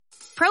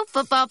Pro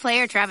Football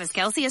player Travis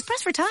Kelce is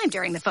pressed for time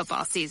during the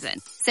football season.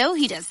 So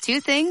he does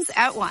two things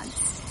at once.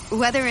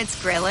 Whether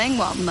it's grilling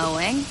while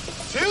mowing.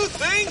 Two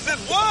things at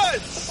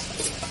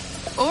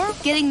once! Or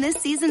getting this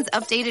season's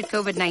updated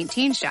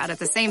COVID-19 shot at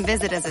the same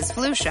visit as his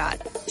flu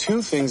shot.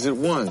 Two things at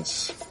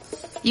once.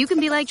 You can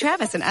be like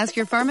Travis and ask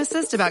your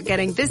pharmacist about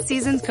getting this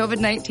season's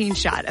COVID-19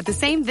 shot at the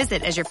same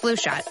visit as your flu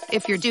shot,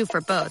 if you're due for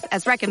both,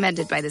 as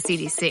recommended by the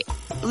CDC.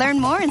 Learn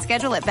more and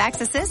schedule at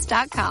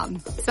VaxAssist.com.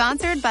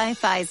 Sponsored by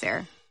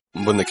Pfizer.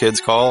 When the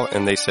kids call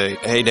and they say,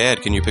 "Hey,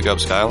 Dad, can you pick up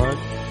Skyline?"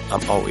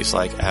 I'm always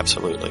like,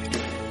 absolutely.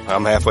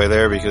 I'm halfway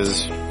there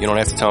because you don't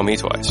have to tell me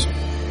twice.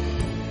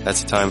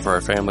 That's the time for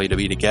our family to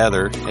be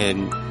together,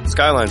 and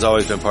Skyline's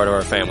always been part of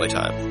our family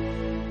time.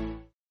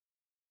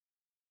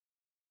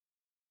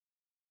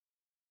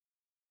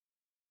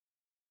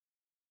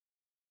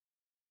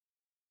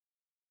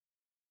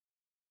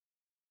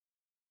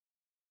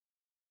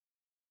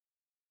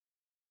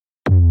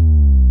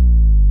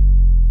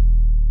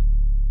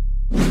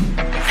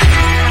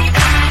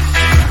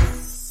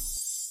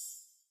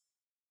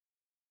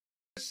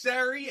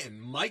 Massari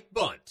and Mike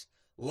Bunt,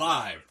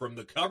 live from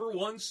the Cover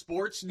One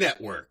Sports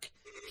Network.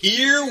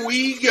 Here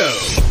we go.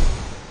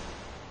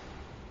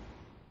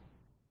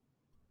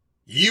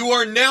 You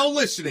are now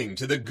listening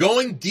to the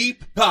Going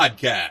Deep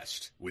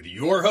podcast with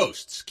your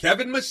hosts,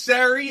 Kevin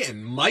Massari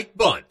and Mike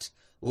Bunt,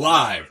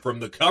 live from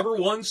the Cover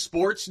One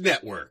Sports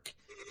Network.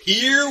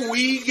 Here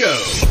we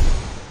go.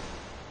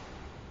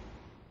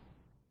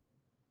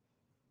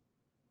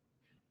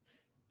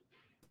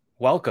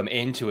 Welcome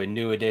into a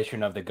new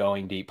edition of the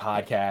Going Deep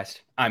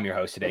podcast. I'm your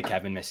host today,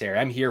 Kevin Massari.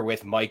 I'm here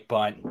with Mike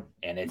Bunt,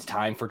 and it's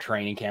time for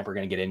training camp. We're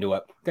going to get into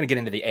it. We're going to get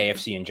into the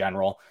AFC in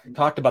general.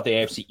 Talked about the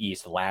AFC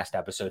East the last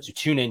episode, so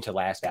tune into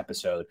last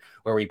episode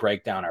where we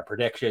break down our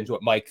predictions,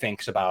 what Mike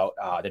thinks about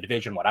the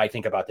division, what I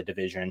think about the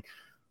division,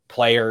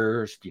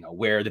 players,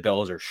 where the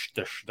Bills are,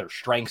 their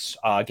strengths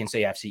against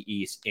the AFC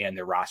East, and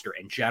their roster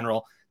in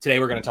general. Today,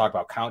 we're going to talk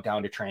about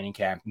countdown to training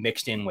camp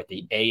mixed in with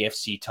the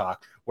AFC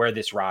talk, where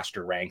this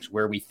roster ranks,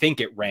 where we think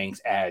it ranks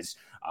as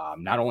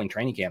not only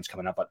training camp's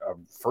coming up, but a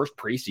first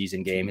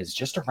preseason game is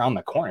just around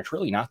the corner. It's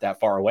really not that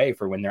far away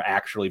for when they're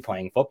actually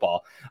playing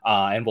football.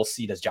 And we'll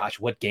see,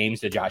 what games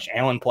did Josh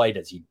Allen play?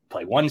 Does he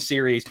play one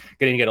series?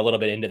 Going to get a little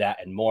bit into that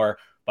and more.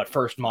 But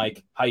first,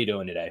 Mike, how you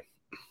doing today?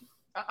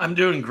 I'm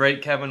doing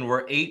great, Kevin.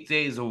 We're 8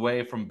 days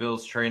away from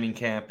Bills training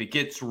camp. It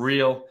gets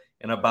real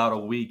in about a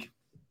week.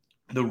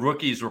 The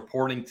rookies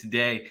reporting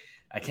today.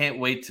 I can't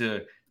wait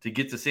to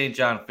get to St.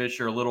 John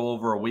Fisher a little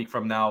over a week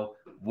from now,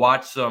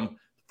 watch some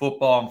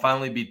football, and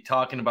finally be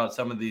talking about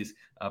some of these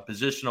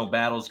positional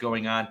battles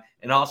going on.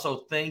 And also,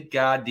 thank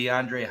God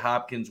DeAndre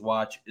Hopkins'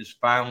 watch is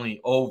finally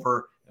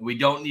over, and we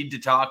don't need to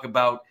talk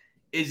about,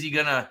 is he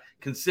going to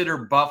consider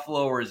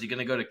Buffalo, or is he going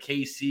to go to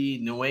KC,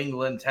 New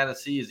England,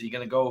 Tennessee? Is he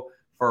going to go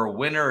for a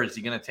winner, or is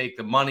he going to take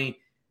the money?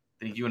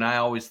 I think you and I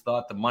always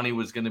thought the money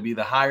was going to be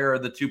the higher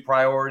of the two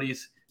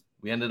priorities.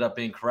 We ended up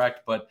being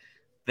correct, but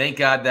thank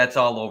God that's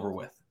all over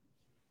with.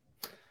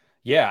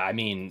 Yeah, I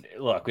mean,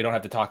 look, we don't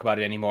have to talk about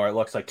it anymore. It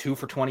looks like 2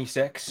 for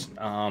 26.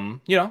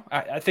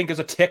 I think is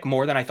a tick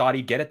more than I thought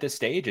he'd get at this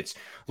stage. It's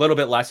a little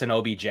bit less than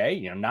OBJ,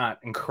 not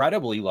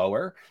incredibly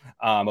lower.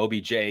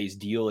 OBJ's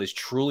deal is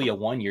truly a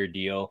one-year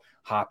deal.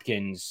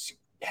 Hopkins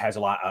has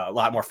a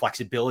lot more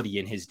flexibility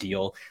in his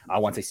deal.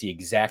 Once I see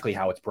exactly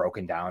how it's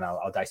broken down,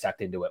 I'll dissect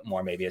into it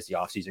more maybe as the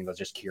offseason goes.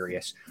 Just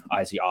curious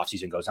as the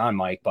offseason goes on,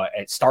 Mike. But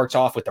it starts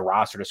off with the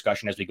roster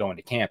discussion as we go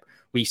into camp.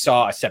 We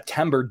saw a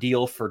September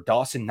deal for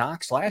Dawson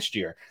Knox last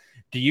year.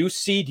 Do you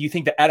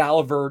think the Ed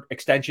Oliver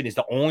extension is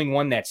the only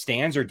one that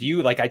stands? Or do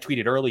you, like I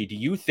tweeted early, do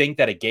you think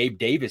that a Gabe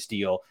Davis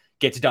deal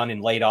gets done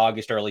in late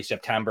August, early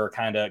September,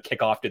 kind of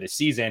kick off to the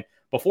season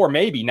before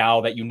maybe now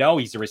that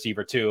he's the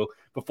receiver too,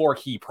 before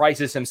he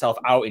prices himself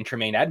out in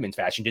Tremaine Edmonds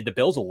fashion? Did the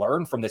Bills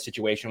learn from the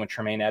situation with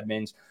Tremaine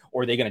Edmonds,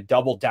 or are they going to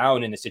double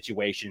down in the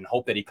situation and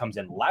hope that he comes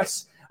in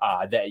less,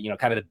 kind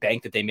of the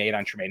bank that they made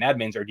on Tremaine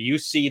Edmonds? Or do you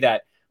see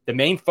that the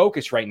main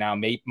focus right now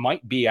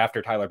might be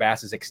after Tyler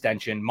Bass's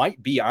extension,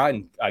 might be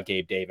on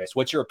Gabe Davis?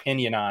 What's your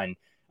opinion on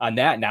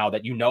that now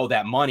that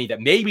that money that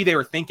maybe they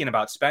were thinking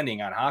about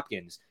spending on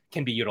Hopkins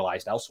can be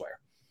utilized elsewhere?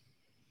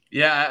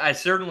 Yeah, I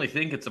certainly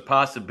think it's a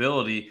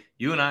possibility.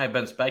 You and I have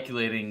been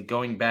speculating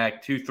going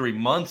back 2-3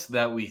 months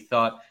that we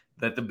thought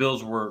that the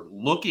Bills were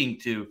looking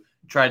to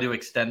try to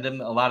extend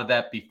him. A lot of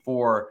that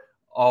before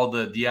all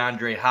the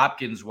DeAndre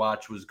Hopkins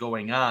watch was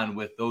going on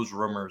with those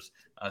rumors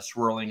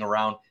swirling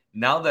around.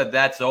 Now that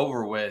that's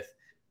over with,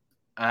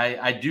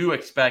 I do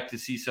expect to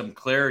see some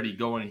clarity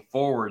going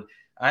forward.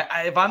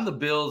 If I'm the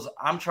Bills,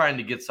 I'm trying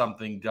to get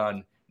something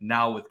done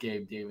now with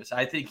Gabe Davis.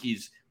 I think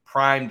he's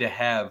primed to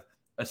have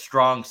a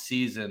strong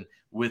season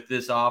with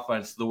this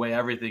offense, the way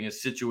everything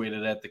is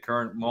situated at the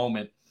current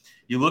moment.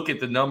 You look at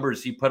the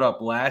numbers he put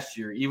up last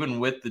year, even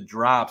with the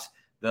drops,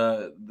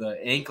 the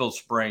ankle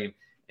sprain,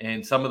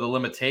 and some of the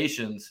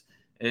limitations.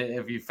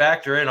 If you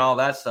factor in all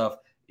that stuff,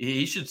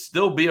 he should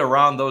still be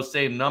around those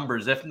same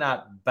numbers, if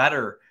not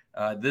better,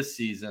 this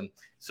season.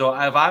 So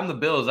if I'm the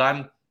Bills,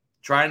 I'm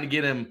trying to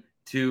get him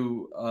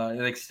to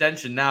an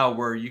extension now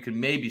where you can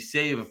maybe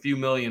save a few $1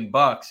 million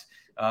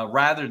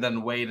rather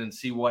than wait and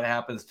see what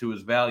happens to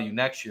his value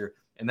next year,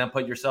 and then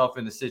put yourself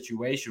in a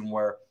situation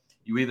where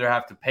you either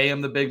have to pay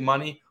him the big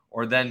money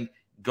or then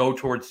go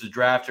towards the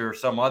draft or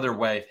some other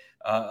way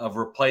of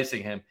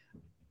replacing him.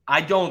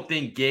 I don't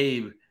think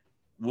Gabe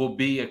will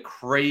be a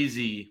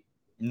crazy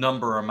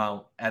number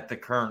amount at the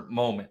current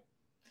moment.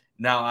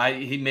 Now,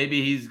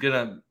 he's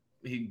gonna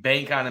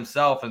bank on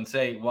himself and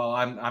say, well,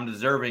 I'm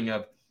deserving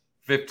of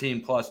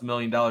 $15+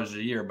 million a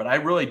year, but I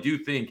really do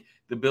think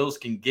the Bills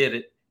can get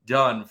it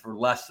done for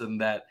less than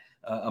that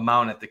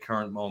amount at the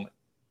current moment.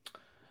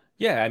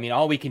 Yeah, I mean,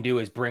 all we can do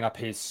is bring up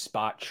his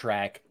spot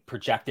track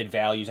projected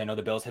values. I know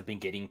the Bills have been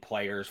getting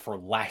players for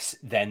less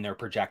than their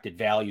projected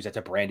values. That's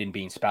a Brandon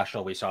Beane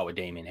special. We saw it with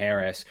Damien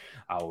Harris,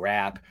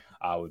 Rapp,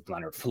 with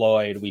Leonard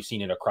Floyd. We've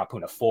seen it across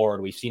Poona Ford.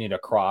 We've seen it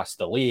across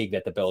the league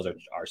that the Bills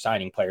are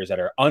signing players that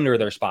are under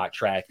their spot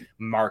track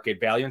market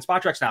value. And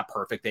spot track's not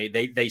perfect.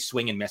 They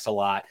swing and miss a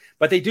lot,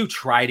 but they do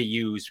try to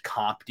use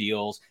comp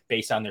deals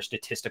based on their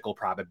statistical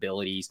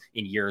probabilities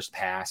in years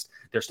past,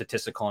 their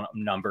statistical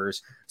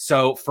numbers.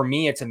 So for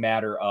me, it's a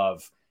matter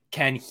of,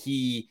 can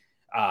he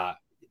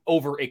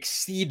over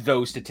exceed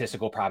those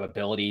statistical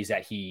probabilities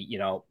that he,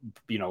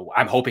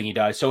 I'm hoping he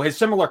does. So his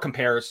similar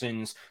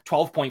comparisons,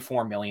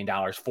 $12.4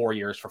 million, 4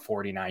 years for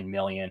 $49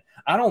 million.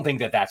 I don't think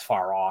that that's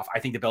far off. I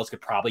think the Bills could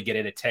probably get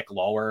it a tick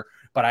lower,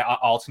 but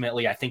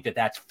ultimately I think that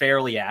that's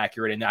fairly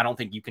accurate. And I don't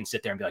think you can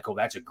sit there and be like, oh,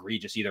 that's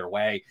egregious either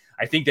way.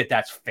 I think that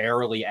that's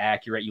fairly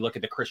accurate. You look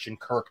at the Christian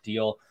Kirk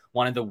deal,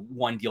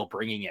 one deal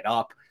bringing it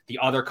up. The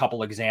other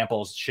couple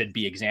examples should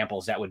be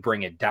examples that would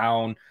bring it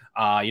down,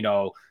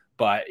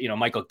 But,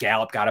 Michael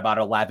Gallup got about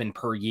 11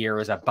 per year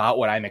is about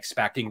what I'm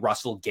expecting.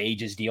 Russell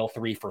Gage's deal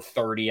 3 for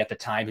 30 at the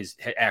time is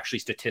actually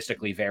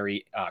statistically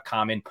very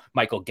common.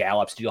 Michael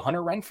Gallup's deal,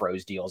 Hunter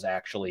Renfro's deal is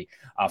actually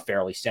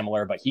fairly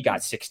similar, but he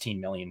got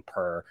 16 million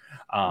per.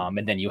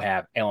 And then you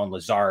have Allen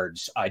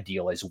Lazard's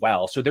deal as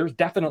well. So there's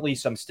definitely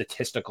some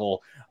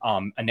statistical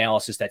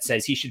analysis that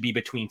says he should be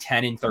between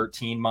 10 and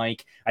 13,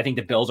 Mike. I think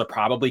the Bills are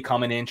probably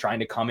trying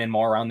to come in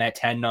more around that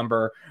 10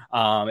 number.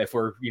 If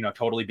we're,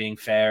 totally being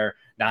fair.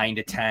 9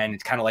 to 10.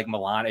 It's kind of like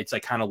Milan. It's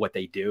like kind of what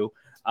they do.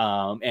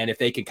 And if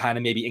they can kind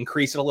of maybe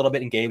increase it a little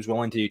bit and Gabe's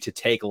willing to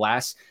take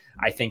less,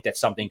 I think that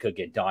something could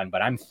get done.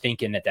 But I'm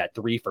thinking that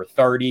 3 for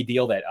 30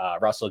 deal that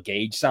Russell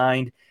Gage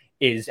signed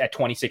is at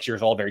 26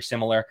 years old, very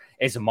similar,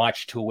 as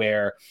much to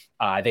where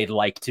they'd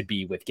like to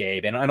be with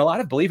Gabe. And a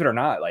lot of, believe it or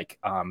not, like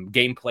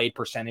game played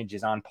percentage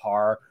is on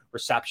par.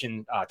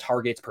 Reception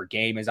targets per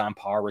game is on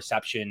par.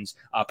 Receptions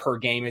per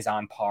game is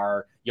on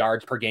par.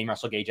 Yards per game,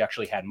 Russell Gage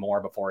actually had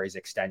more before his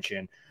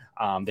extension.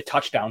 The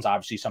touchdowns,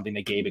 obviously, something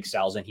that Gabe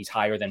excels in. He's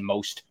higher than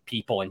most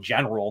people in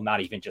general, not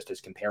even just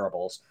his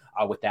comparables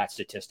with that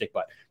statistic.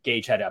 But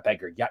Gage had a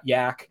bigger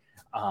yak,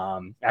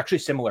 actually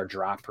similar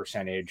drop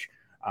percentage.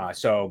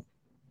 So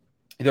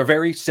they're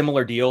very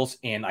similar deals.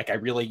 And like I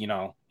really,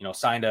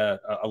 signed a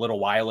little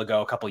while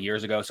ago, a couple of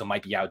years ago, so it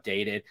might be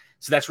outdated.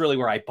 So that's really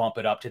where I bump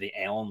it up to the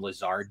Allen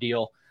Lazard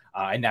deal.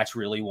 And that's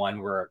really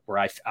one where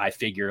I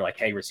figure like,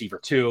 hey, receiver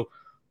 2,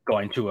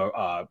 going to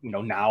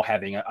now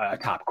having a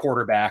top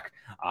quarterback.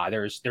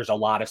 There's a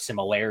lot of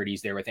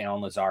similarities there with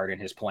Allen Lazard and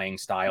his playing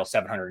style.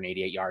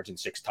 788 yards and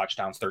 6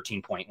 touchdowns,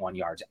 13.1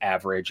 yards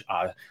average.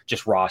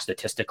 Just raw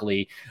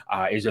statistically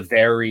is a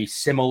very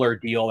similar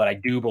deal that I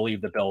do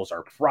believe the Bills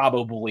are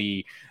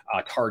probably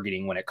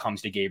targeting when it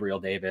comes to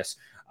Gabriel Davis.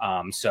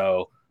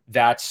 So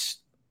that's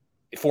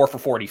 4 for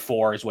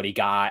 44 is what he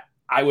got.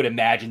 I would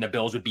imagine the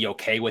Bills would be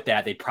okay with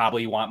that. They'd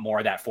probably want more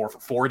of that 4 for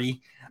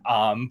 40.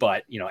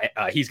 But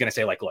he's going to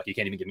say like, look, you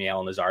can't even give me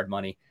Allen Lazard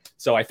money.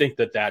 So I think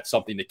that that's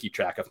something to keep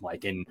track of,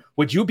 Mike. And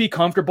would you be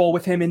comfortable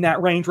with him in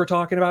that range we're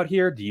talking about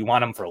here? Do you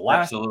want him for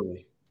less?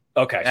 Absolutely.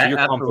 Okay. So you're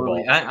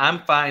Absolutely. comfortable. I'm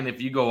fine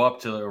if you go up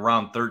to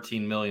around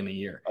 13 million a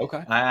year.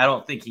 Okay. I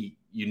don't think you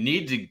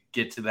need to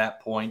get to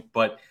that point,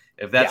 but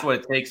if that's what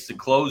it takes to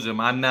close him,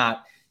 I'm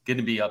not going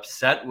to be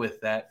upset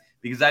with that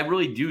because I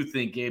really do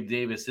think Gabe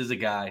Davis is a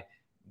guy,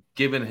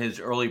 given his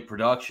early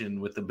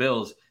production with the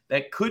Bills,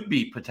 that could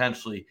be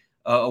potentially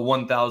a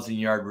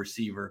 1,000-yard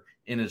receiver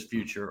in his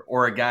future,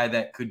 or a guy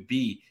that could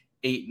be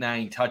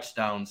 8-9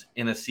 touchdowns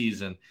in a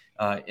season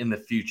in the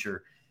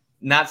future.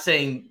 Not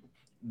saying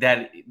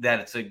that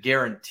it's a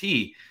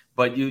guarantee,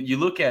 but you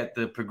look at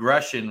the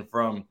progression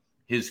from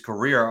his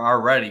career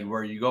already,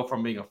 where you go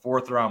from being a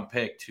 4th-round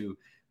pick to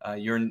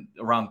you're in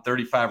around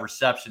 35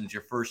 receptions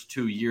your first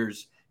 2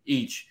 years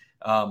each,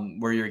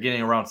 where you're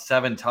getting around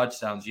 7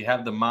 touchdowns. You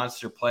have the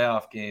monster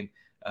playoff game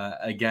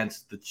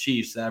against the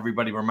Chiefs that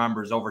everybody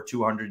remembers, over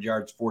 200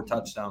 yards, 4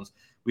 touchdowns.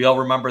 We all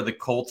remember the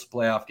Colts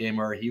playoff game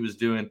where he was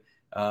doing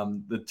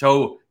the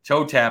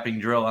toe tapping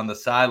drill on the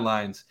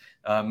sidelines,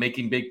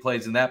 making big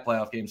plays in that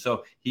playoff game.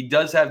 So he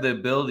does have the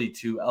ability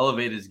to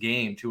elevate his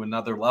game to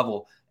another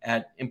level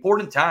at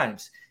important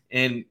times.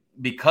 And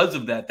because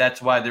of that,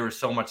 that's why there was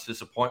so much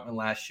disappointment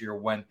last year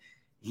when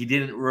he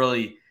didn't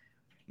really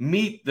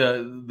meet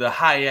the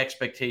high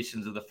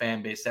expectations of the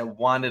fan base that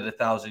wanted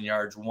 1,000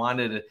 yards,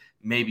 wanted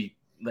maybe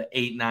the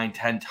 8, 9,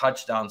 10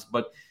 touchdowns.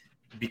 But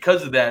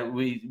because of that,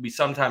 we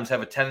sometimes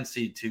have a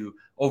tendency to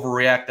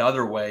overreact the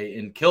other way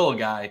and kill a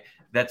guy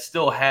that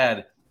still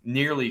had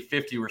nearly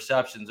 50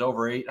 receptions,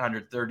 over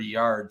 830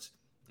 yards,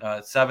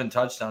 7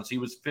 touchdowns. He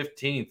was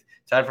 15th,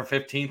 tied for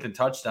 15th in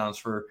touchdowns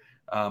for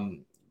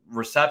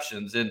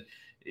receptions. And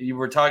you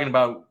were talking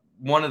about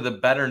one of the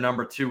better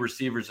number 2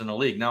 receivers in the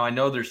league. Now, I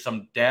know there's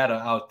some data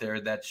out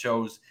there that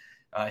shows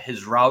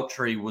his route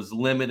tree was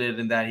limited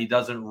and that he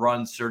doesn't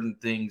run certain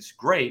things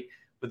great,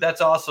 but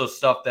that's also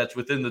stuff that's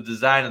within the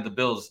design of the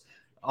Bills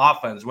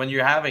offense. When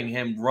you're having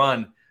him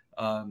run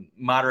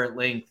moderate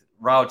length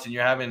routes and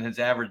you're having his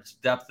average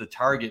depth of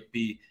target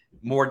be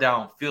more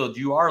downfield,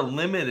 you are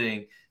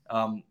limiting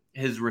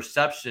his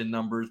reception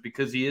numbers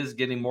because he is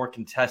getting more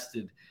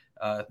contested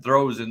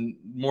throws and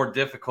more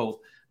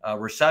difficult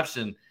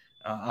reception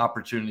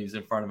opportunities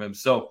in front of him.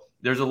 So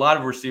there's a lot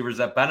of receivers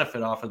that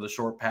benefit off of the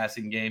short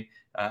passing game.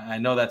 I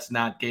know that's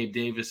not Gabe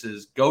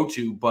Davis's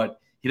go-to, but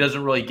he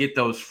doesn't really get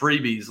those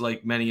freebies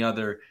like many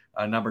other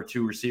number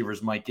 2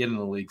 receivers might get in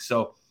the league.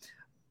 So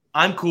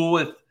I'm cool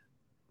with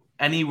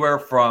anywhere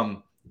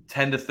from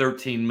 10 to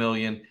 13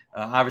 million.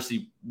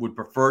 Obviously would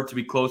prefer it to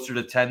be closer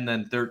to 10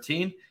 than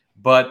 13,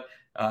 but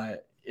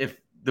if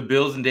the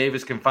Bills and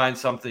Davis can find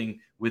something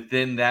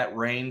within that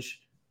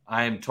range,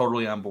 I am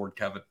totally on board,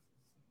 Kevin.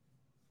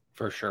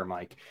 For sure,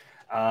 Mike.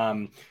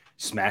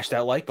 Smash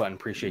that like button.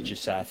 Appreciate you,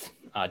 Seth.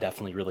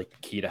 Definitely really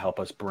key to help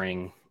us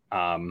bring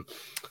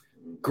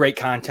great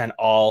content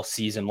all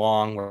season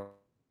long.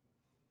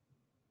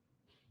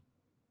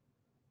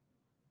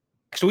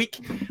 Next week,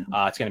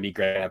 it's going to be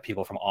great to have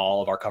people from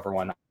all of our Cover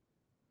One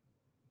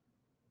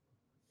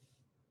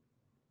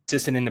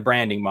assistant in the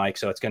branding, Mike.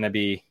 So it's going to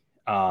be,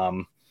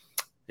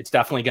 it's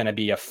definitely going to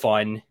be a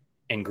fun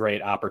and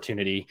great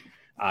opportunity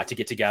to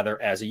get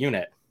together as a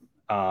unit.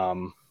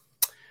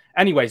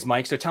 Anyways,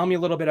 Mike, so tell me a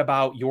little bit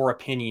about your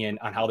opinion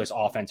on how this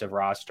offensive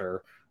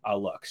roster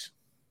looks.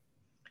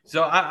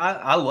 So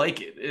I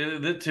like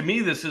it. To me,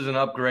 this is an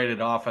upgraded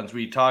offense.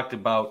 We talked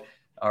about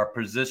our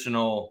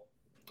positional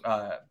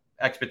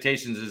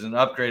expectations. Is an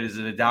upgrade? Is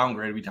it a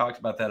downgrade? We talked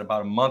about that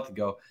about a month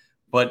ago.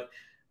 But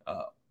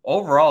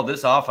overall,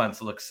 this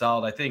offense looks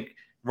solid. I think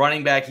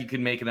running back, you could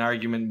make an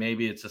argument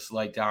maybe it's a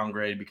slight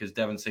downgrade because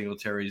Devin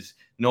Singletary's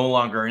no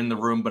longer in the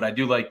room. But I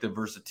do like the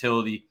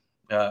versatility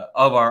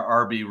of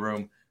our RB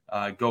room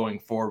going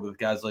forward with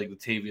guys like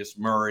Latavius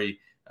Murray,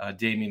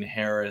 Damian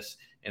Harris,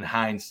 and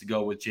Hines to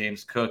go with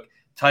James Cook.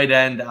 Tight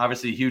end,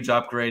 obviously a huge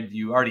upgrade.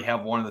 You already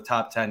have one of the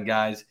top 10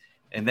 guys,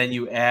 and then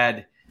you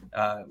add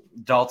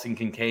Dalton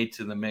Kincaid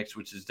to the mix,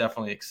 which is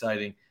definitely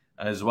exciting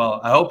as well.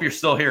 I hope you're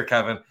still here,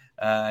 Kevin.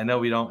 I know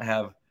we don't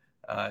have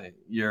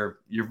your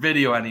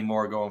video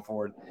anymore going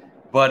forward.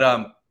 But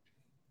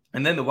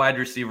and then the wide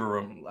receiver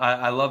room.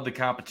 I love the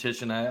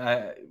competition.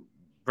 I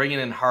bringing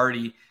in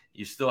Hardy.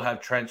 You still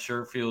have Trent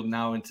Sherfield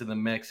now into the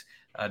mix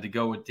to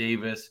go with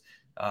Davis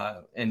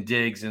and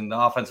Diggs, and the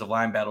offensive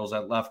line battles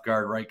at left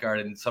guard, right guard,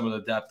 and some of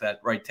the depth at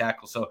right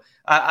tackle. So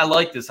I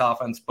like this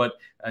offense, but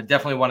I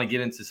definitely want to get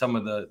into some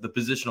of the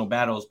positional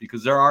battles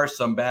because there are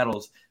some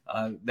battles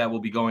that will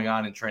be going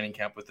on in training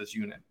camp with this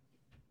unit.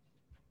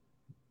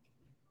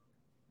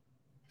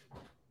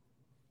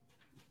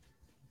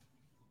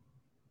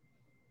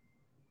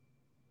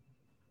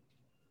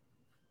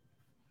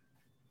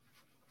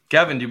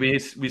 Kevin, do we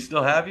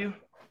still have you?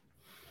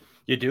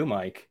 You do,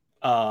 Mike.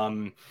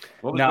 What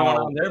was going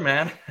on there,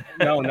 man?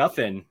 No,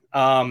 nothing.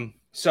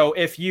 So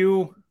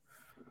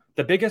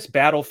the biggest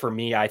battle for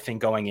me, I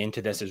think, going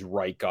into this is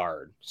right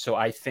guard. So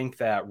I think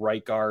that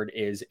right guard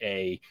is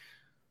a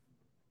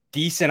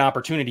decent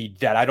opportunity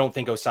that I don't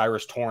think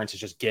O'Cyrus Torrence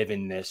is just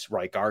given this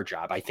right guard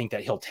job. I think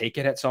that he'll take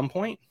it at some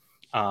point.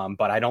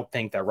 But I don't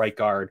think that right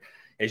guard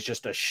is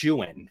just a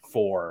shoo-in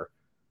for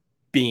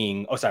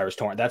being O'Cyrus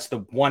Torrence. That's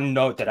the one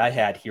note that I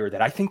had here,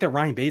 that I think that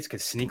Ryan Bates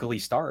could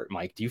sneakily start.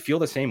 Mike, do you feel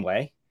the same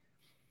way?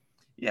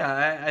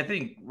 Yeah, I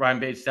think Ryan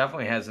Bates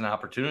definitely has an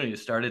opportunity to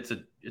start. It's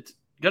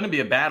going to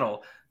be a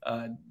battle.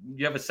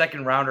 You have a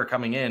second rounder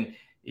coming in.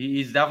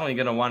 He's definitely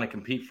going to want to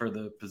compete for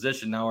the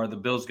position. Now, are the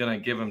Bills going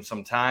to give him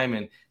some time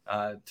and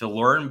to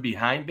learn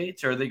behind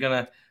Bates, or are they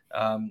going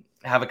to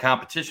have a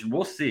competition?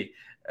 We'll see.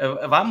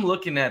 If I'm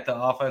looking at the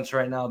offense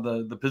right now,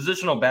 the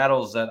positional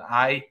battles that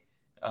I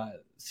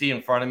see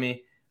in front of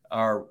me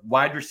are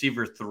wide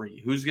receiver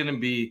 3. Who's going to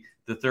be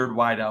the third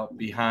wideout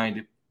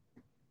behind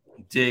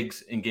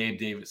Diggs and Gabe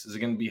Davis? Is it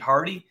going to be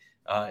Hardy?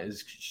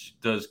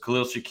 Does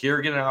Khalil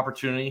Shakir get an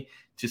opportunity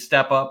to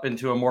step up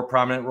into a more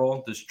prominent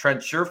role? Does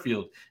Trent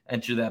Sherfield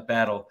enter that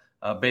battle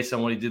based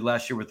on what he did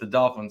last year with the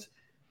Dolphins?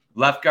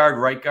 Left guard,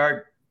 right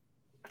guard.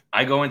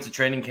 I go into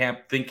training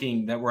camp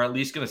thinking that we're at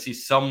least going to see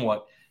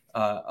somewhat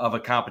of a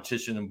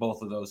competition in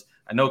both of those.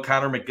 I know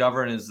Connor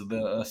McGovern is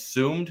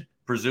the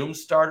presumed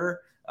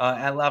starter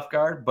at left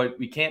guard, but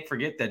we can't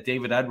forget that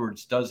David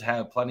Edwards does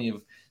have plenty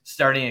of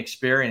starting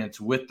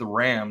experience with the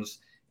Rams,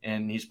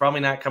 and he's probably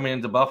not coming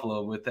into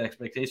Buffalo with the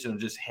expectation of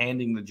just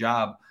handing the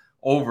job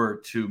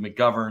over to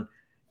McGovern.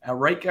 At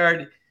right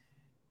guard,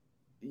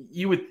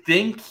 you would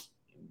think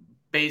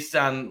based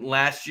on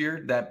last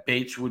year that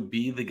Bates would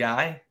be the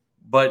guy.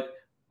 But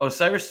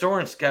O'Cyrus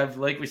Torrence, Kev,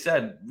 like we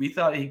said, we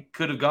thought he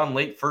could have gone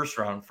late first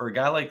round. For a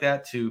guy like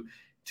that to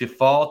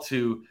fall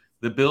to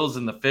the Bills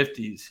in the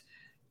 50s,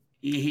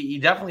 he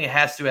definitely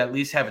has to at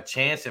least have a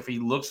chance if he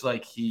looks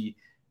like he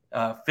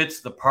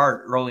fits the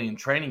part early in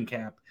training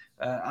camp.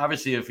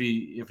 Obviously, if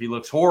he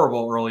looks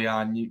horrible early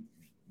on,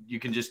 you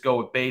can just go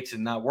with Bates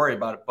and not worry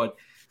about it. But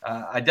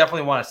I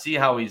definitely want to see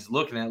how he's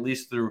looking, at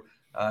least through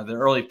the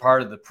early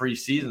part of the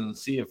preseason, and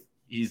see if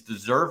he's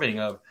deserving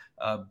of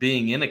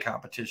being in a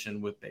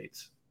competition with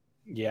Bates.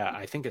 Yeah,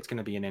 I think it's going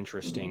to be an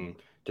interesting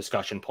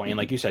discussion point. And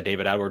like you said,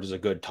 David Edwards is a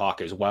good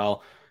talk as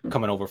well,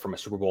 coming over from a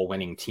Super Bowl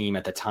winning team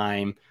at the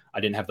time. I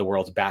didn't have the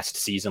world's best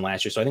season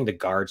last year, so I think the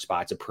guard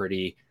spot's a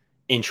pretty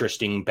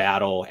interesting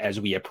battle as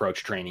we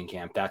approach training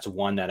camp. That's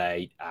one that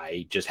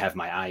I just have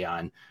my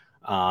eye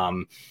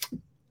on.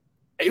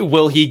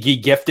 Will he be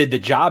gifted the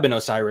job in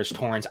O'Cyrus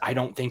Torrence? I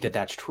don't think that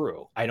that's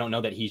true. I don't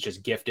know that he's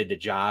just gifted the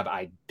job.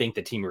 I think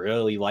the team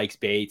really likes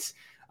Bates.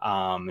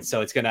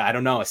 So it's going to, I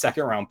don't know, a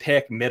second round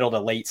pick, middle to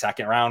late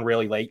second round,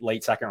 really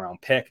late second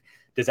round pick.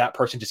 Does that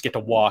person just get to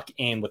walk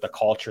in with the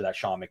culture that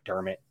Sean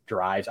McDermott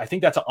drives? I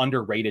think that's an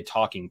underrated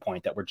talking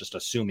point that we're just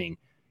assuming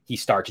he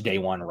starts day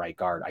one right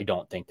guard. I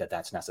don't think that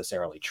that's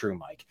necessarily true,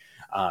 Mike.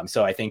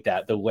 So I think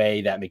that the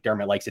way that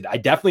McDermott likes it, I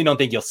definitely don't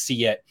think you'll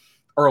see it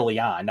early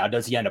on. Now,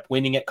 does he end up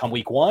winning it come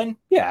week one?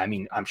 Yeah, I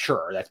mean, I'm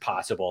sure that's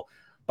possible,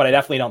 but I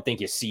definitely don't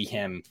think you see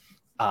him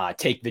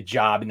take the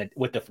job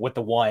with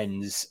the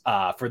ones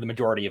for the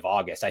majority of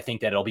August. I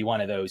think that it'll be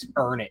one of those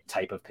earn it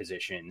type of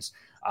positions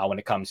when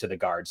it comes to the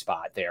guard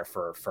spot there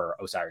for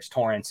O'Cyrus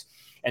Torrence.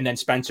 And then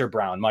Spencer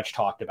Brown, much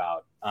talked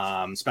about.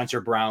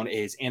 Spencer Brown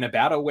is in a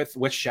battle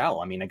with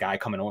Shell. I mean, a guy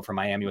coming over from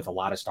Miami with a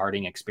lot of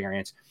starting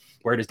experience.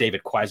 Where does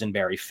David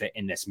Quesenberry fit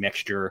in this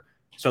mixture?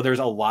 So there's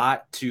a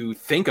lot to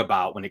think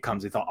about when it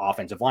comes to the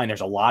offensive line.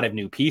 There's a lot of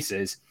new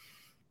pieces,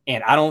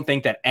 and I don't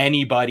think that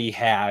anybody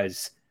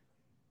has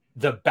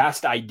the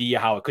best idea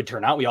how it could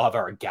turn out. We all have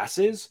our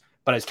guesses,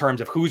 but as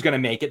terms of who's going to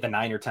make it, the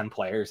 9 or 10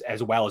 players,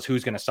 as well as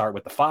who's going to start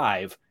with the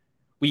 5,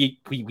 we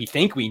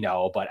think we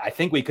know, but I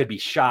think we could be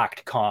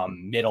shocked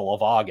come middle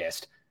of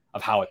August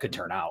of how it could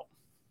turn out.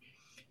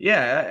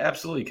 Yeah,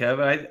 absolutely,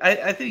 Kevin.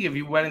 I think if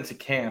you went into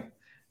camp,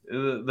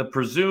 the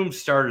presumed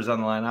starters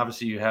on the line,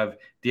 obviously you have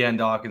Deion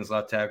Dawkins,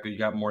 left tackle. You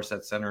got Morse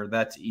at center.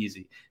 That's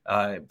easy.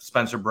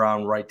 Spencer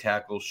Brown, right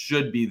tackle,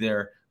 should be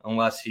there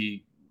unless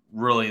he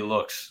really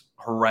looks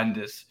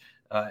horrendous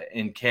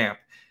in camp.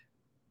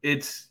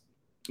 It's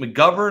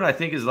McGovern, I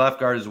think, his left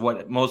guard is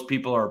what most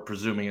people are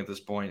presuming at this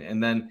point.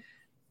 And then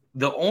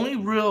the only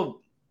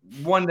real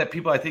one that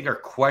people I think are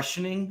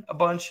questioning a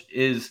bunch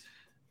is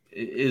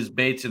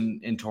Bates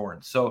and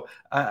Torrence. So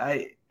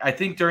I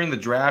think during the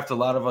draft, a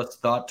lot of us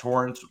thought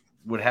Torrence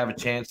would have a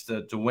chance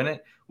to win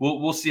it.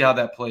 We'll see how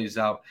that plays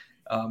out.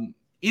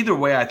 Either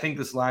way, I think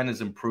this line has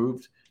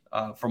improved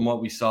from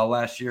what we saw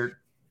last year.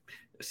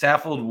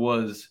 Saffold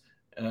was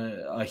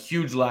a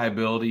huge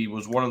liability,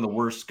 was one of the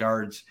worst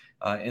guards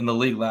in the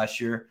league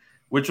last year,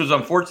 which was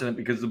unfortunate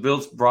because the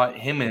Bills brought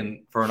him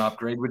in for an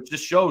upgrade, which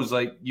just shows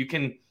like you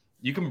can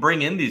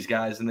bring in these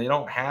guys and they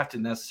don't have to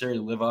necessarily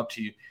live up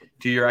to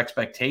your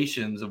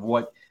expectations of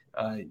what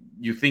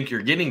you think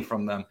you're getting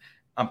from them.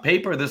 On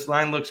paper, this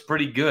line looks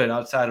pretty good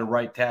outside of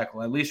right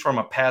tackle, at least from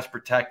a pass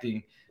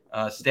protecting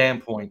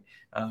standpoint.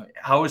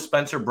 How is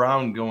Spencer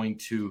Brown going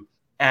to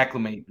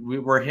acclimate?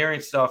 We're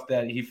hearing stuff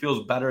that he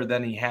feels better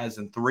than he has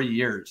in 3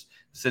 years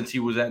since he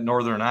was at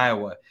Northern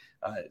Iowa.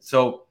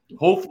 So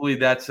hopefully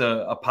that's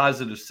a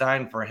positive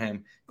sign for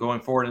him going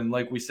forward. And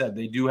like we said,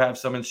 they do have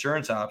some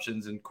insurance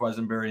options in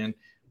Quesenberry and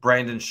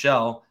Brandon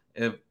Shell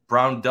if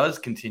Brown does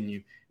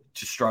continue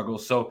to struggle.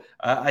 So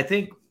I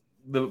think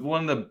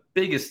one of the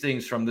biggest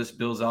things from this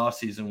Bills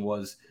offseason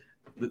was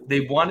they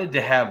wanted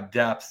to have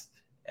depth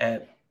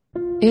at.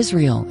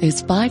 Israel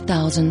is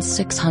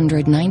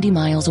 5,690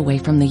 miles away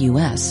from the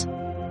U.S.,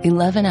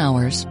 11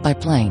 hours by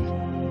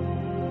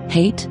plane.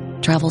 Hate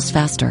travels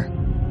faster.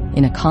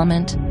 In a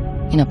comment,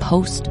 in a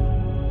post,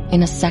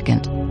 in a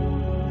second.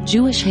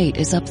 Jewish hate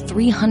is up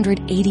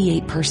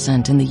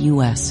 388% in the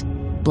U.S.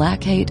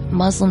 Black hate,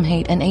 Muslim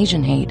hate, and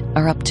Asian hate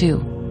are up too.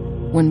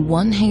 When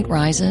one hate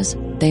rises,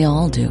 they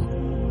all do.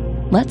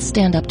 Let's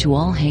stand up to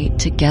all hate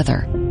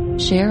together.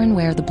 Share and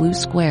wear the blue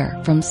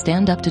square from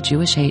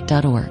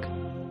standuptojewishhate.org.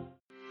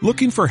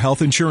 Looking for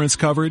health insurance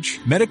coverage?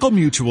 Medical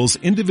Mutual's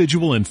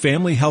individual and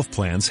family health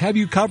plans have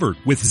you covered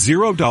with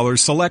 $0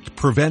 select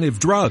preventive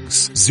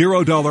drugs,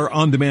 $0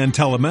 on-demand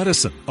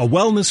telemedicine, a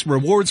wellness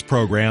rewards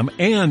program,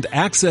 and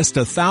access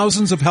to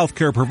thousands of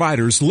healthcare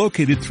providers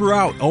located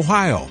throughout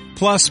Ohio.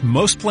 Plus,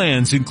 most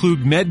plans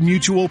include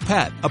MedMutual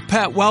Pet, a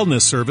pet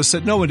wellness service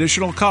at no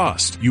additional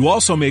cost. You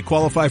also may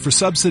qualify for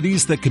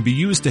subsidies that can be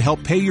used to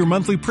help pay your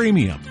monthly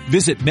premium.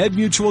 Visit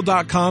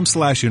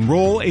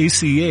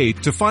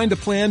medmutual.com/enroll-ACA to find a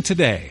plan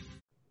today.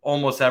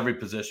 Almost every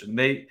position.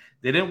 They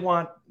didn't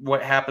want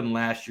what happened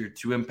last year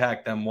to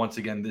impact them once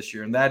again this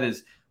year. And that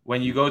is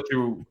when you go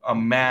through a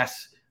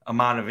mass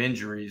amount of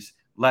injuries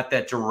let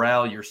that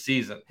derail your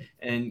season.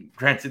 And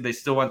granted, they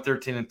still went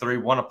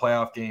 13-3, won a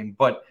playoff game,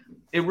 but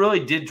it really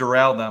did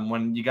derail them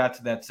when you got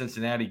to that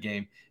Cincinnati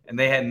game and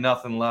they had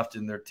nothing left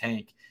in their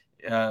tank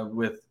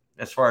with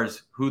as far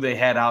as who they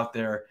had out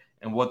there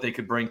and what they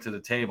could bring to the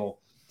table.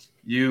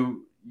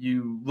 You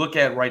look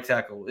at right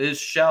tackle. Is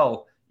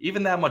Shell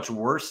even that much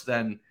worse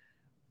than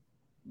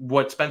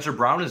what Spencer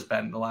Brown has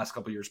been in the last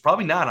couple of years?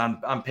 Probably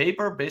not. On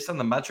paper, based on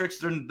the metrics,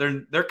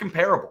 they're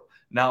comparable.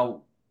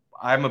 Now,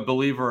 I'm a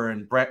believer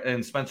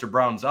in Spencer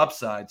Brown's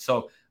upside,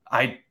 so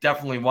I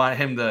definitely want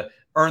him to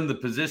earn the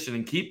position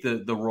and keep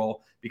the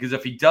role, because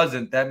if he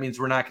doesn't, that means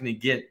we're not going to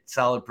get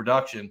solid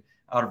production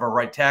out of our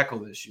right tackle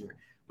this year.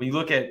 When you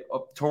look at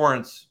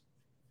Torrance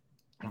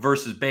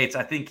versus Bates,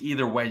 I think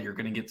either way you're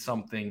going to get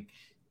something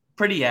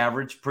pretty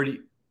average,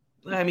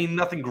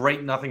 nothing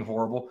great, nothing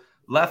horrible.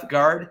 Left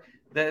guard,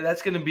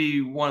 that's going to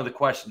be one of the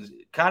questions.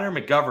 Connor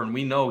McGovern,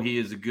 we know he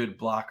is a good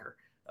blocker.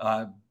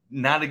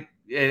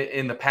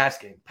 In the pass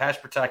game. Pass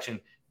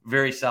protection,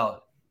 very solid.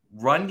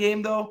 Run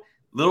game, though,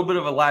 a little bit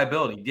of a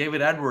liability.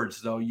 David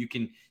Edwards, though, you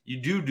get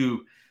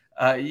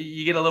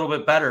a little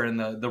bit better in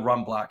the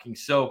run blocking.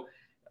 So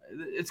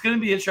it's going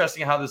to be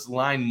interesting how this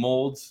line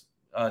molds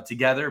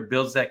together,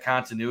 builds that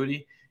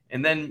continuity.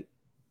 And then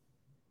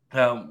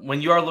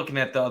when you are looking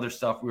at the other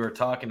stuff we were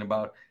talking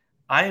about,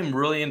 I am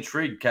really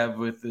intrigued, Kev,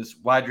 with this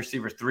wide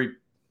receiver 3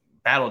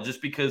 battle,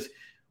 just because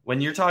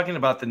when you're talking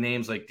about the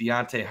names like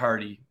Deontay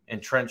Hardy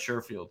and Trent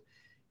Sherfield,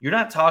 you're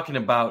not talking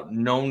about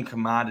known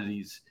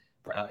commodities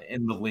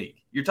in the league.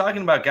 You're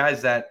talking about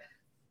guys that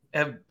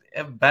have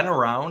been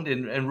around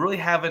and really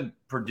haven't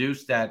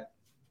produced at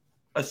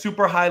a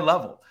super high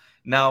level.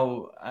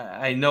 Now,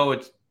 I know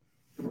it's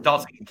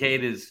Dalton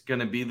Kincaid is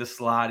going to be the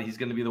slot. He's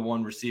going to be the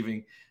one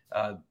receiving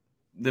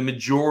the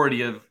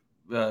majority of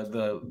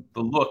the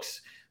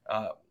looks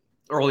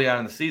early on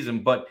in the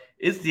season. But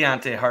is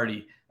Deontay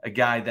Hardy a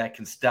guy that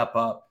can step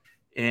up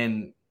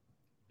and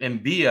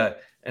be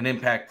an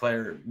impact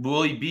player?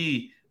 Will he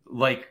be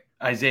like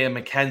Isaiah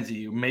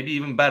McKenzie, maybe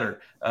even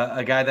better,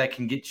 a guy that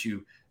can get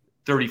you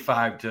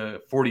 35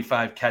 to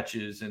 45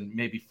 catches and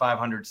maybe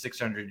 500,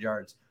 600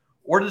 yards?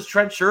 Or does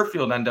Trent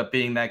Sherfield end up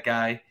being that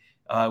guy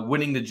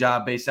winning the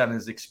job based on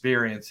his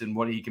experience and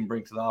what he can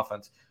bring to the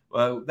offense?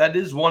 That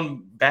is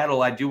one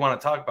battle I do want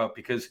to talk about,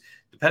 because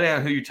depending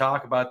on who you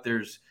talk about,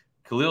 there's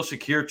Khalil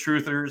Shakir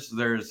truthers,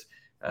 there's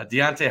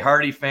Deontay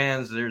Hardy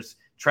fans, there's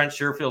Trent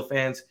Sherfield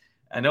fans.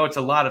 I know it's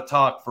a lot of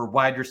talk for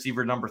wide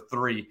receiver number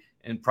 3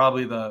 and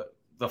probably the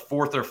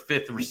 4th or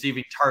 5th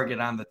receiving target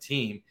on the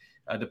team,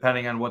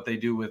 depending on what they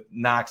do with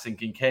Knox and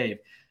Kincaid.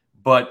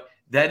 But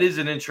that is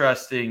an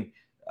interesting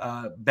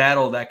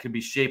battle that could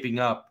be shaping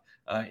up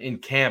in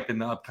camp in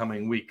the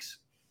upcoming weeks.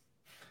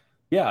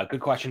 Yeah, good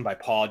question by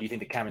Paul. Do you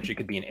think the chemistry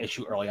could be an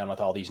issue early on with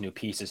all these new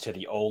pieces to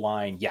the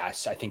O-line?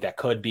 Yes, I think that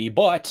could be.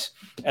 But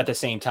at the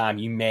same time,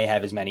 you may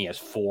have as many as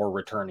 4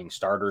 returning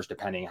starters,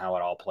 depending how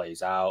it all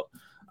plays out,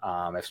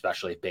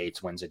 especially if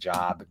Bates wins a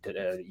job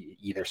to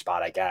either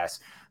spot, I guess.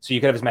 So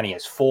you could have as many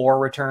as 4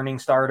 returning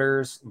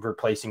starters,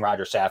 replacing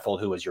Roger Saffold,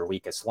 who is your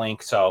weakest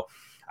link. So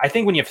I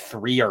think when you have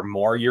 3 or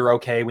more, you're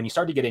okay. When you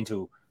start to get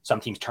into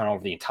some teams turn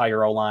over the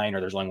entire O-line,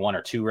 or there's only 1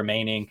 or 2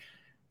 remaining,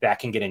 that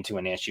can get into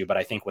an issue. But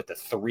I think with the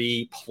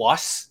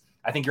 3+,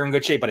 I think you're in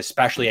good shape, but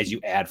especially as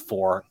you add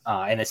 4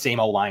 and the same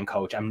O-line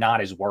coach, I'm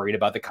not as worried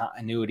about the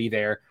continuity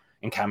there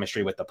and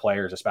chemistry with the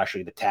players,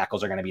 especially the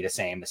tackles are going to be the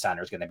same. The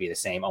center is going to be the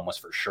same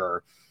almost for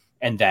sure.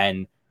 And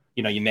then,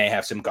 you may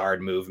have some guard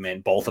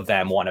movement, both of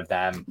them, one of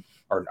them,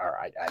 or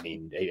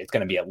it's going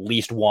to be at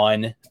least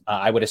one,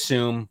 I would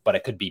assume, but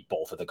it could be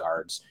both of the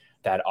guards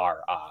that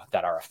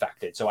are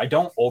affected. So I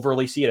don't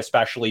overly see it,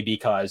 especially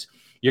because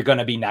you're going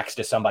to be next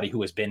to somebody who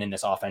has been in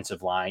this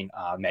offensive line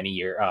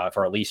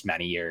for at least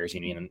many years.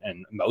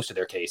 And most of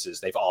their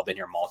cases, they've all been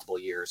here multiple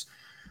years.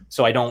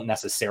 So I don't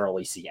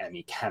necessarily see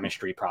any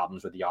chemistry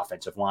problems with the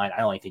offensive line.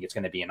 I only think it's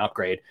going to be an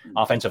upgrade.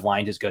 Offensive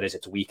line is as good as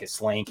its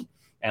weakest link.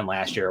 And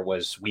last year it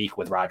was weak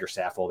with Roger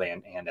Saffold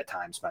and at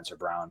times Spencer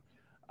Brown.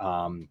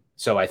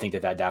 So I think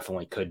that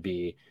definitely could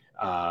be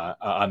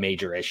a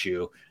major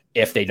issue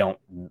if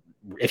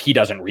he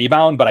doesn't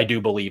rebound. But I do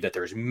believe that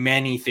there's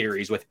many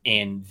theories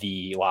within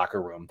the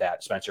locker room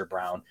that Spencer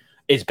Brown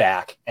is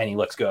back and he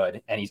looks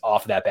good and he's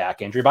off that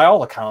back injury. By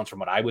all accounts, from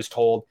what I was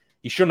told,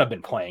 he shouldn't have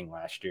been playing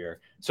last year.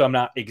 So I'm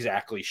not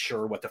exactly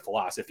sure what the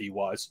philosophy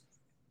was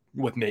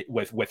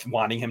with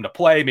wanting him to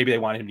play. Maybe they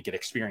wanted him to get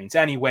experience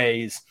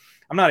anyways.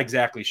 I'm not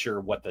exactly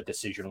sure what the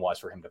decision was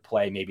for him to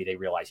play. Maybe they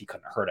realized he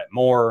couldn't hurt it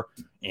more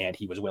and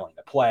he was willing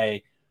to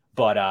play.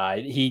 But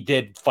he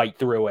did fight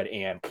through it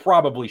and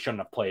probably shouldn't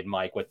have played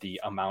Mike with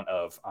the amount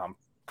of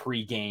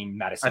pre-game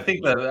medicine. I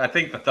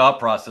think the thought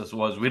process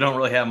was we don't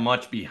really have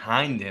much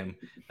behind him,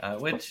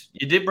 which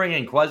you did bring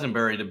in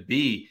Quesenberry to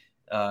be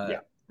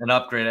an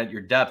upgrade at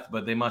your depth,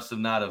 but they must have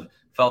not have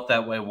felt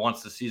that way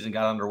once the season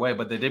got underway.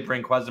 But they did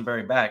bring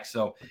Quesenberry back.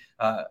 So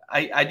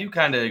I do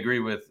kind of agree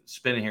with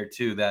Spinning here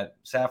too, that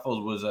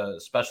Saffold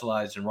was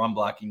specialized in run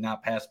blocking,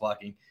 not pass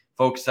blocking,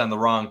 focused on the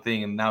wrong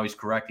thing, and now he's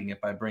correcting it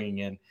by bringing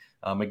in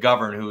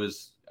McGovern, who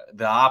is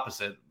the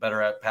opposite,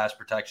 better at pass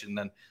protection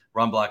than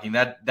run blocking.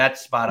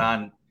 That's spot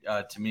on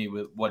to me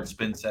with what's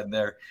been said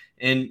there.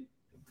 And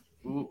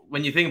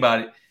when you think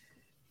about it,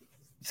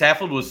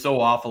 Saffold was so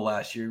awful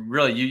last year.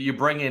 Really, you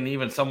bring in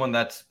even someone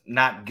that's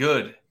not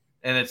good,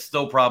 and it's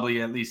still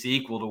probably at least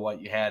equal to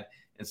what you had.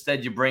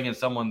 Instead, you bring in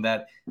someone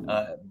that,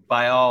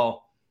 by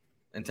all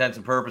intents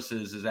and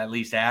purposes, is at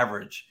least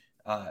average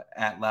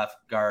at left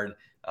guard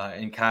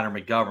in Connor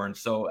McGovern.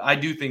 So I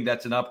do think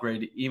that's an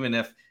upgrade, even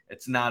if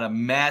it's not a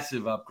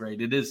massive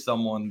upgrade. It is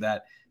someone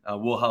that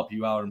will help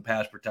you out in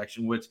pass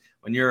protection, which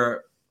when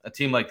you're a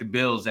team like the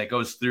Bills that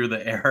goes through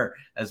the air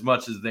as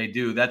much as they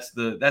do, that's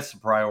the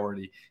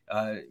priority.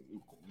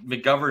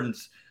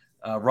 McGovern's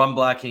run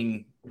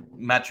blocking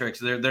metrics,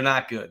 they're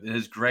not good.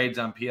 His grades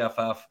on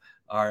PFF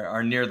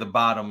are near the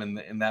bottom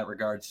in that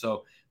regard.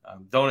 So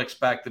don't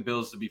expect the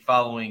Bills to be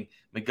following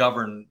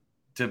McGovern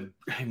to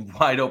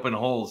wide open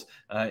holes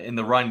in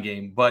the run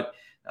game. But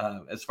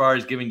as far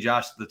as giving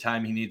Josh the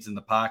time he needs in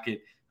the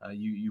pocket,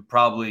 you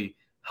probably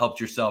helped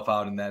yourself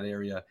out in that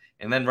area.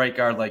 And then right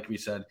guard, like we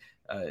said,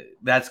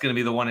 that's going to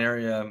be the one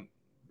area,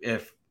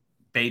 if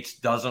Bates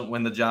doesn't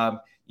win the job,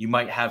 you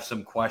might have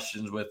some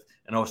questions with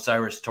an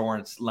O'Cyrus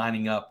Torrence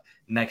lining up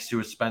next to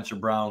a Spencer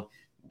Brown.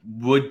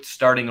 Would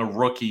starting a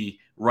rookie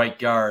right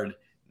guard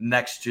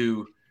next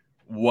to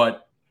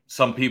what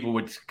some people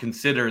would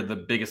consider the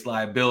biggest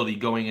liability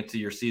going into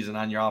your season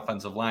on your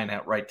offensive line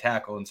at right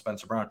tackle and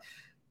Spencer Brown,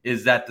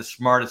 is that the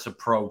smartest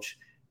approach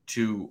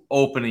to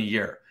open a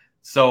year?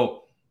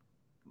 So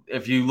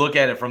if you look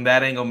at it from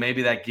that angle,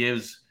 maybe that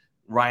gives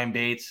Ryan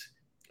Bates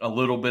a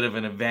little bit of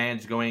an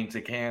advantage going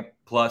to camp,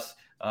 plus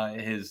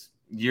his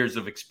years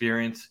of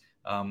experience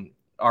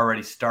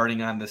already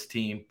starting on this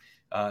team.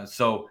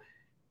 So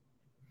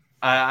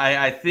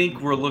I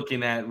think we're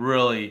looking at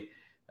really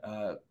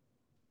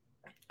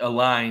a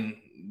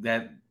line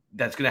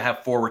that's going to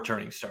have 4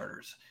 returning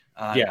starters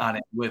on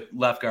it, with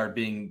left guard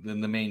being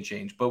the main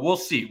change. But we'll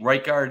see.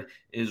 Right guard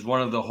is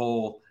one of the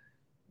whole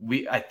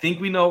 – I think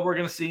we know what we're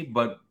going to see,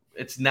 but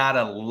it's not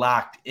a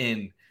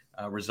locked-in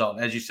result.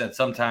 As you said,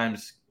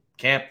 sometimes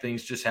camp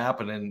things just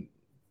happen, and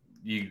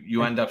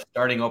you end up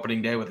starting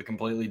opening day with a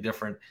completely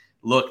different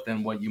look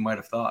than what you might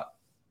have thought.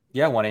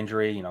 Yeah, one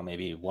injury,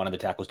 maybe one of the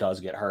tackles does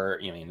get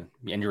hurt.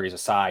 Injuries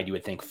aside, you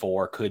would think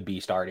 4 could be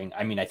starting.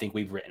 I think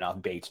we've written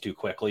off Bates too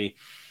quickly.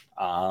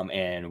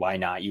 And why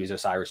not use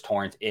O'Cyrus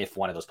Torrence if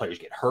one of those players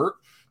get hurt,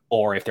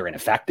 or if they're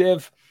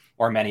ineffective,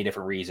 or many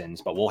different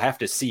reasons. But we'll have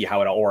to see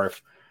how or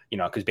if,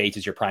 because Bates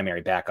is your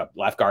primary backup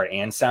left guard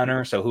and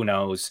center. So who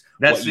knows?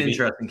 That's the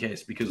interesting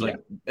case, because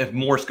if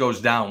Morse goes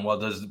down,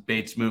 does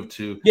Bates move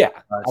to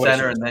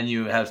center, and then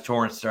you have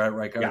Torrence start at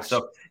right guard? Yes.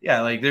 So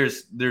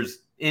there's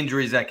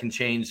injuries that can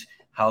change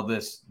how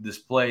this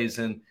plays,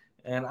 and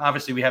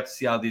obviously we have to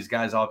see how these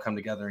guys all come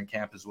together in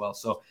camp as well.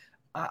 So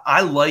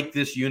I like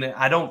this unit.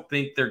 I don't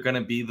think they're going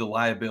to be the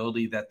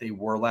liability that they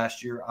were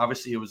last year.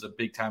 Obviously, it was a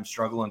big time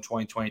struggle in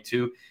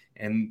 2022,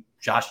 and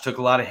Josh took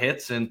a lot of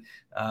hits and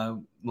a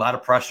lot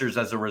of pressures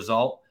as a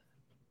result.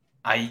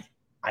 I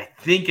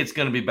think it's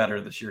going to be better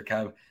this year,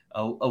 Kev.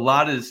 A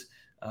lot is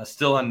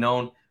still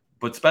unknown,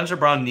 but Spencer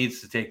Brown needs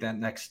to take that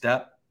next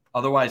step.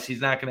 Otherwise,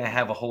 he's not going to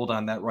have a hold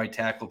on that right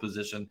tackle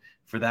position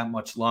for that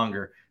much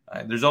longer.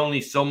 There's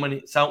only so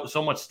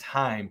much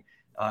time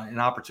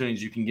and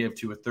opportunities you can give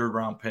to a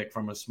third-round pick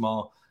from a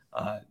small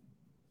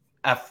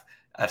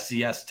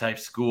FCS type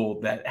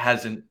school that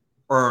hasn't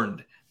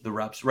earned the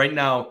reps. Right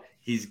now,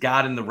 he's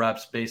gotten the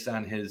reps based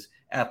on his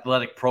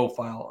athletic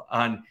profile,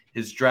 on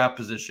his draft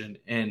position,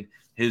 and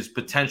his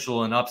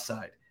potential and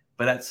upside.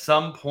 But at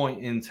some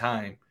point in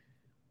time,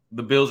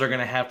 the Bills are going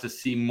to have to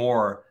see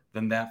more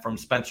than that from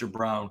Spencer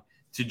Brown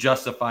to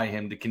justify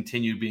him to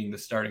continue being the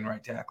starting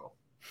right tackle.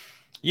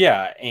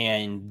 Yeah,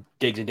 and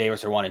Diggs and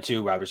Davis are 1 and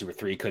 2. Wide receiver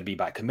 3 could be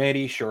by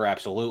committee. Sure,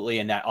 absolutely.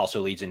 And that also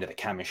leads into the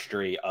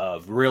chemistry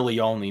of really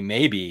only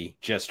maybe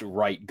just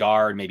right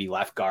guard, maybe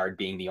left guard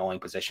being the only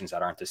positions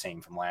that aren't the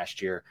same from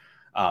last year,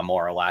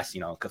 more or less.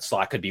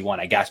 Slot could be one,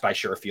 I guess, by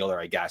Sherfield, or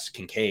I guess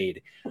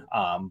Kincaid.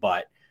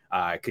 But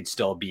it could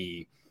still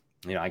be,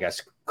 I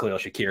guess Khalil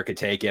Shakir could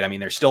take it.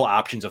 There's still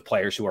options of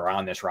players who are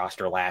on this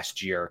roster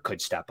last year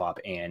could step up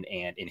and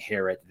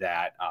inherit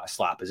that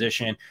slot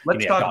position.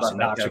 Let's talk about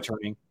Knox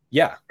returning.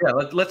 Yeah.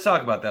 Let's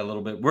talk about that a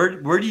little bit.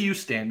 Where do you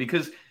stand?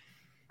 Because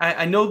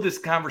I know this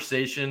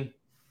conversation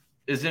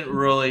isn't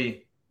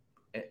really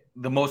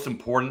the most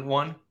important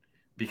one,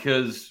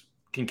 because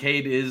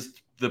Kincaid is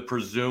the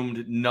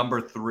presumed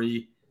number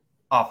 3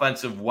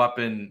 offensive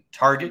weapon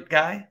target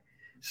guy.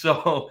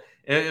 So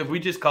if we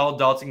just call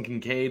Dalton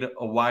Kincaid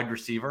a wide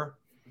receiver,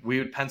 we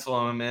would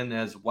pencil him in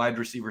as wide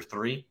receiver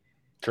 3,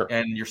 sure,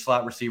 and your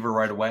slot receiver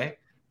right away.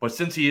 But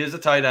since he is a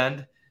tight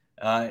end,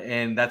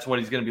 and that's what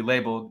he's going to be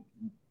labeled,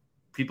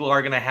 people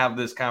are going to have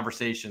this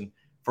conversation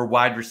for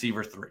wide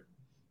receiver 3,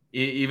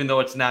 even though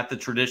it's not the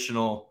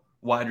traditional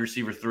wide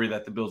receiver 3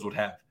 that the Bills would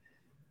have.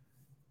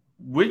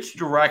 Which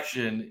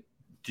direction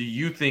do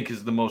you think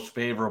is the most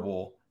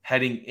favorable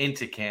heading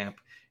into camp?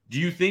 Do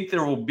you think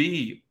there will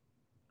be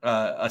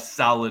a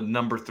solid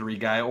number 3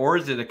 guy, or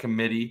is it a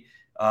committee?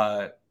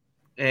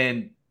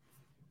 And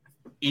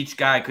each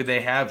guy, could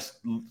they have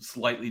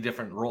slightly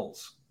different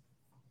roles?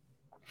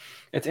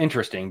 It's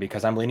interesting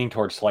because I'm leaning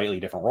towards slightly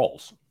different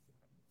roles.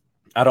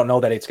 I don't know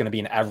that it's going to be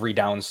an every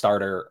down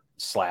starter /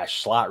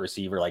 slot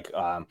receiver like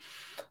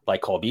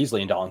Cole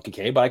Beasley and Dalton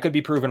Kincaid, but I could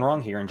be proven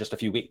wrong here in just a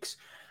few weeks.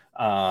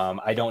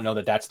 I don't know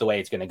that that's the way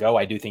it's going to go.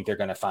 I do think they're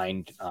going to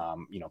find,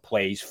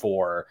 plays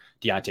for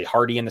Deontay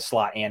Hardy in the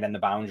slot and in the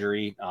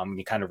boundary.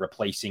 You kind of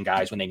replacing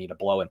guys when they need a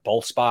blow in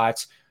both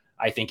spots.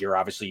 I think you're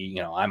obviously,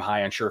 I'm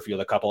high on Sherfield.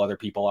 A couple other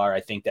people are.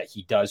 I think that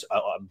he does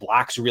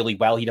blocks really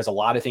well. He does a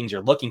lot of things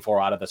you're looking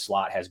for out of the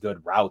slot, has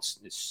good routes,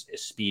 is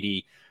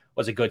speedy,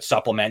 was a good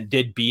supplement,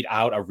 did beat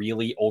out a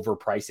really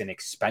overpriced and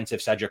expensive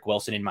Cedric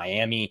Wilson in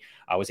Miami.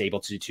 I was able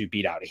to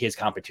beat out his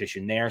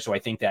competition there. So I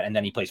think that, and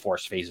then he plays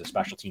force phase of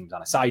special teams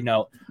on a side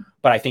note,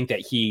 but I think that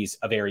he's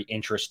a very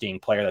interesting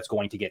player that's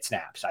going to get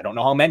snaps. I don't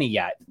know how many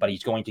yet, but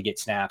he's going to get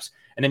snaps.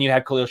 And then you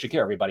have Khalil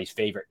Shakir, everybody's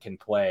favorite, can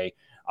play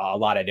a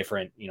lot of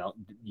different,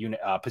 unit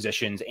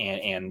positions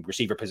and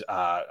receiver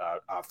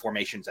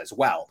formations as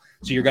well.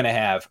 So you're going to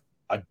have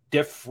a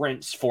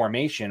different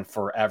formation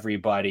for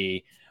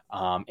everybody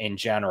in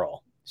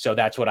general. So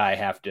that's what I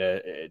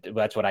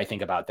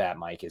think about that,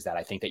 Mike, is that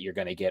I think that you're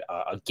going to get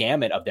a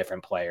gamut of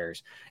different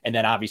players. And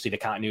then obviously the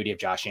continuity of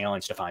Josh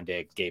Allen, Stephon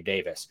Diggs, Gabe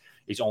Davis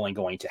is only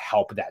going to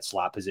help that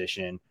slot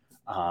position,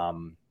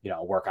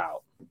 work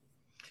out.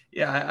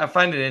 Yeah, I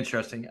find it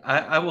interesting.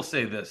 I will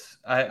say this.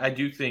 I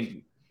do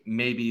think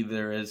maybe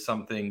there is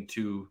something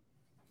to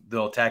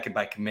they'll attack it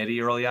by committee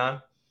early on,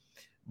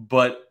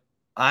 but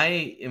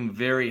I am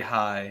very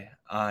high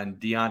on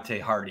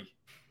Deontay Hardy.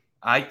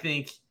 I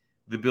think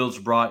the Bills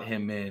brought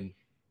him in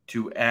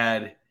to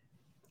add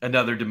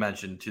another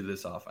dimension to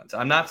this offense.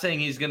 I'm not saying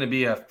he's going to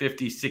be a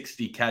 50,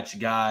 60 catch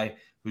guy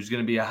who's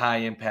going to be a high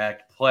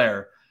impact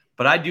player,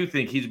 but I do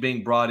think he's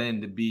being brought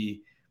in to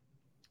be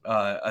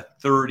a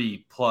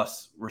 30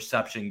 plus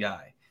reception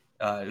guy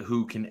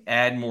who can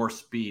add more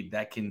speed,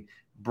 that can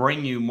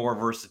bring you more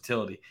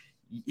versatility.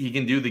 He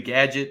can do the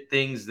gadget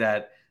things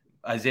that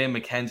Isaiah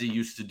McKenzie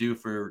used to do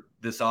for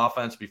this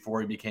offense before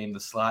he became the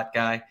slot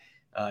guy.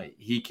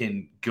 He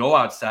can go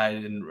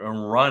outside and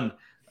run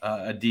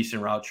a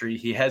decent route tree.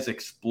 He has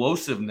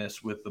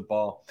explosiveness with the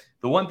ball.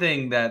 The one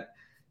thing that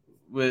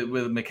with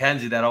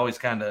McKenzie that always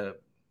kind of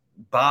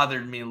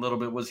bothered me a little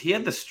bit was he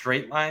had the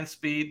straight line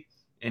speed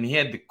and he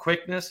had the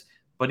quickness,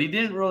 but he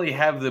didn't really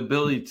have the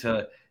ability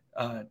to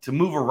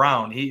move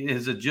around.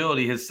 His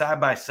agility, his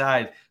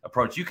side-by-side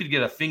approach, you could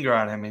get a finger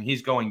on him and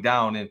he's going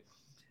down, and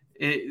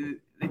it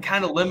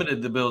kind of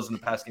limited the Bills in the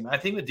pass game. I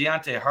think with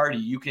Deontay Hardy,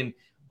 you can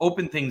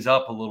open things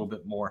up a little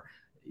bit more.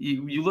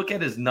 You look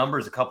at his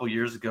numbers a couple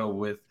years ago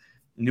with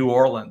New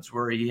Orleans,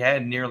 where he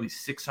had nearly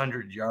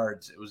 600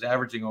 yards. It was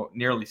averaging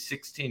nearly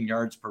 16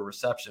 yards per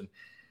reception.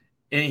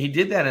 And he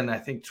did that in, I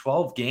think,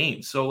 12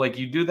 games. So, like,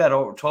 you do that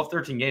over 12,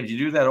 13 games. You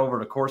do that over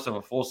the course of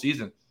a full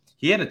season.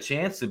 He had a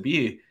chance to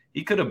be –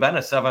 he could have been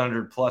a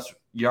 700-plus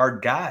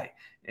yard guy.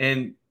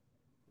 And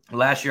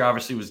last year,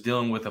 obviously, was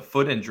dealing with a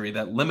foot injury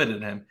that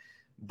limited him.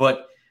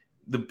 But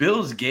the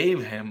Bills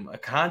gave him a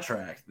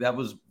contract that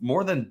was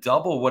more than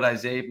double what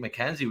Isaiah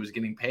McKenzie was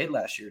getting paid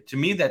last year. To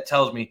me, that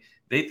tells me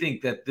they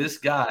think that this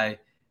guy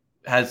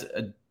has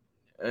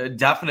a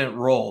definite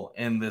role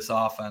in this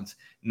offense.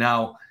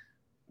 Now,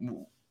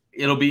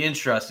 it'll be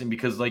interesting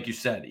because, like you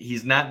said,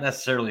 he's not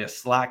necessarily a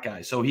slot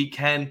guy, so he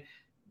can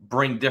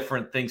bring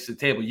different things to the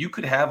table. You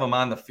could have him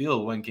on the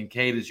field when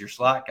Kincaid is your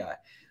slot guy,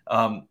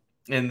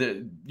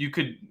 and you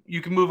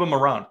can move him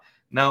around.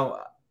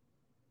 Now,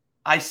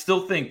 I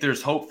still think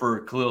there's hope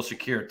for Khalil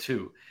Shakir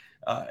too.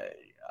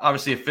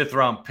 Obviously, a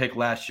 5th-round pick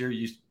last year.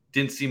 You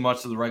didn't see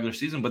much of the regular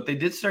season, but they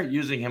did start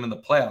using him in the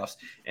playoffs,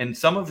 and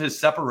some of his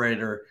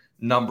separator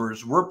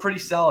numbers were pretty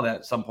solid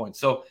at some point.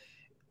 So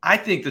I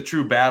think the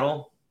true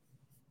battle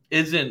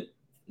isn't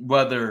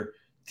whether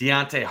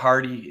Deontay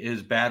Hardy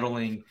is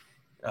battling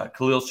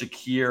Khalil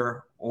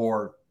Shakir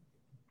or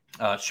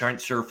Trent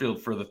Sherfield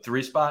for the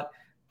 3 spot.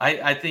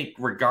 I think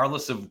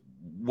regardless of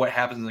what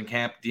happens in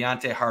camp,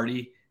 Deontay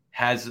Hardy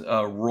has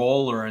a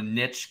role or a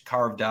niche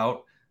carved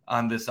out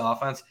on this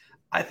offense.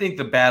 I think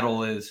the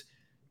battle is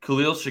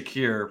Khalil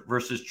Shakir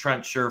versus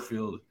Trent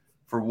Sherfield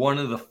for one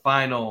of the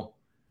final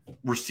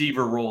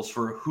receiver roles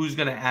for who's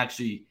going to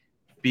actually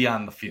be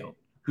on the field,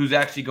 who's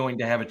actually going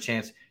to have a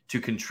chance to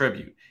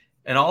contribute.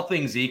 And all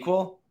things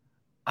equal,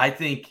 I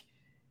think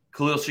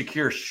Khalil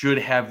Shakir should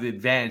have the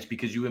advantage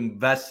because you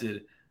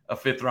invested a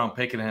 5th-round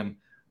pick in him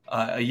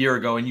a year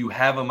ago, and you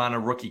have him on a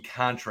rookie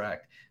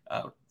contract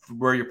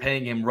where you're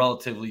paying him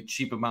relatively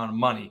cheap amount of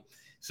money.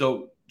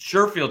 So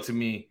Sherfield, to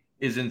me,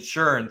 is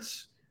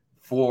insurance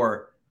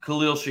for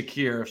Khalil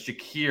Shakir. If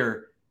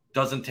Shakir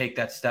doesn't take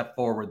that step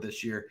forward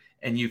this year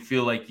and you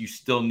feel like you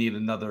still need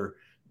another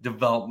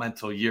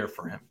developmental year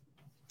for him.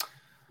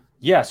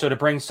 Yeah, so to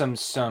bring some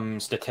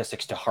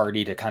statistics to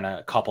Hardy to kind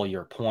of couple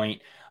your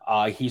point,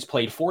 he's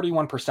played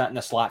 41% in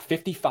the slot,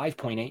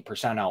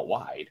 55.8% out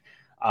wide.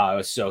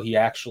 So he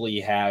actually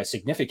has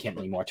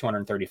significantly more,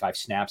 235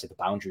 snaps at the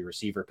boundary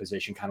receiver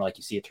position, kind of like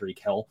you see at Tyreek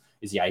Hill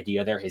is the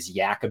idea there. His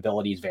yak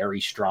ability is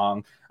very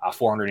strong,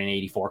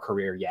 484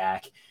 career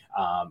yak.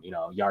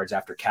 Yards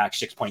after catch,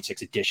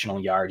 6.6 additional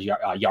yards,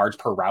 yards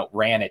per route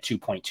ran at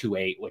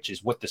 2.28, which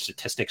is what the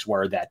statistics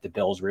were that the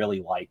Bills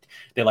really liked.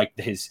 They liked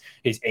his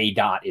A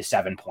dot is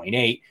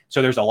 7.8.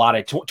 So there's a lot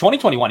of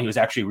 2021. He was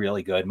actually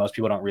really good. Most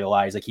people don't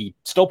realize, like, he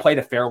still played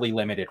a fairly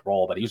limited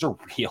role, but he was a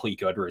really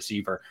good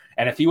receiver.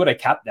 And if he would have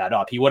kept that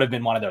up, he would have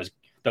been one of those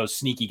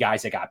sneaky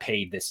guys that got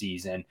paid this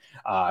season,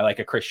 like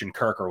a Christian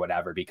Kirk or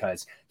whatever,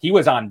 because he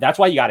was on, that's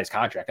why he got his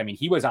contract. I mean,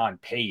 he was on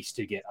pace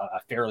to get a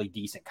fairly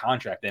decent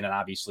contract. And then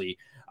obviously,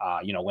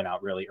 went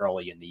out really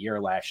early in the year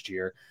last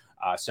year.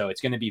 So it's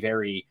going to be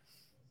very,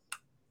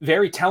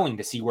 very telling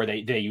to see where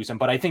they use him.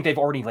 But I think they've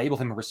already labeled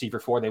him a receiver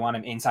 4. They want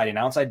him inside and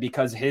outside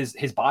because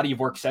his body of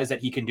work says that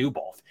he can do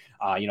both.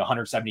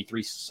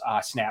 173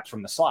 snaps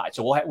from the slot.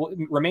 So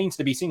remains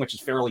to be seen, which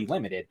is fairly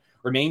limited.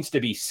 Remains to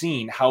be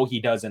seen how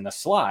he does in the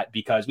slot,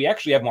 because we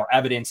actually have more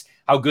evidence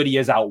how good he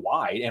is out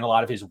wide, and a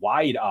lot of his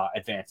wide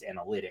advanced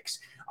analytics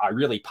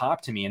really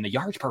popped to me. And the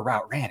yards per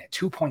route ran at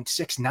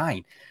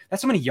 2.69.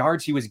 That's how many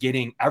yards he was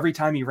getting every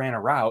time he ran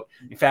a route,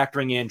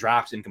 factoring in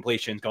drops and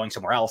completions going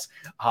somewhere else.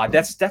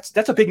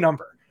 That's a big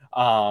number.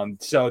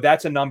 So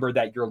that's a number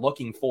that you're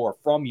looking for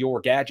from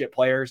your gadget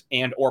players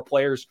and or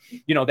players.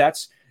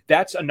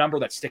 That's a number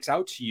that sticks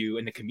out to you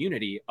in the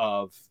community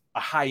of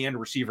a high-end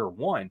receiver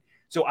 1.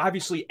 So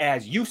obviously,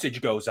 as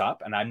usage goes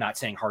up, and I'm not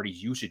saying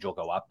Harty's usage will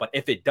go up, but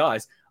if it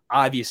does,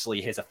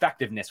 obviously his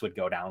effectiveness would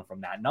go down from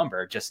that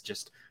number.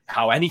 Just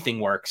how anything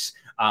works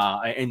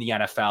in the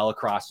NFL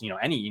across,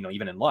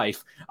 even in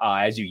life,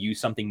 as you use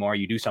something more,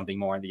 you do something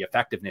more, and the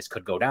effectiveness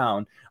could go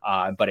down,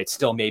 but it's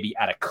still maybe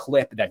at a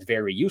clip that's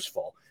very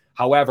useful.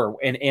 However,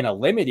 in a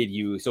limited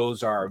use,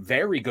 those are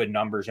very good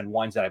numbers, and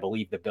ones that I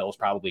believe the Bills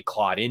probably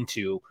clawed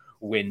into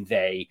when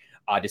they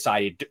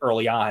decided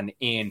early on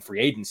in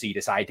free agency,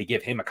 decided to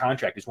give him a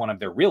contract as one of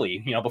their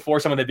really, before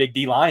some of the big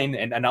D line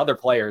and other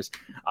players,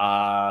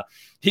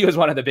 he was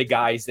one of the big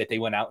guys that they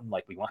went out and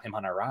like, we want him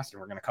on our roster.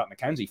 We're going to cut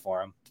McKenzie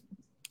for him.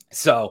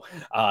 So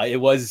it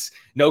was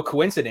no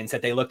coincidence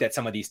that they looked at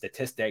some of these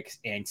statistics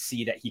and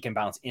see that he can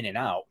bounce in and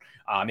out,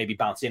 maybe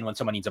bounce in when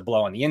someone needs a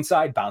blow on the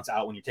inside, bounce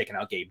out when you're taking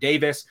out Gabe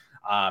Davis.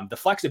 The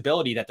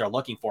flexibility that they're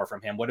looking for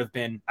from him would have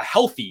been a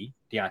healthy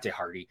Deontay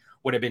Harty,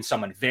 would have been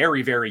someone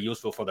very, very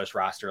useful for this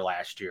roster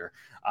last year,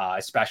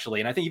 especially.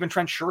 And I think even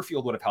Trent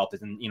Sherfield would have helped.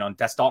 And,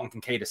 that's Dalton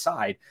Kincaid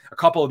aside, a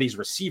couple of these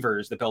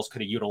receivers the Bills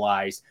could have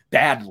utilized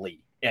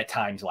badly at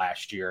times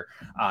last year.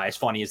 As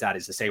funny as that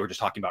is to say, we're just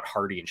talking about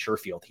Harty and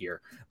Sherfield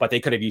here, but they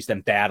could have used them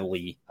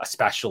badly,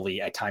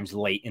 especially at times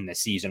late in the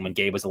season when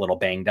Gabe was a little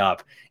banged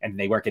up and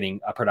they weren't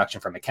getting a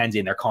production from McKenzie,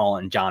 and they're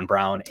calling John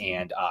Brown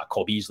and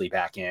Cole Beasley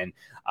back in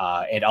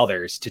and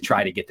others to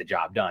try to get the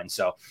job done.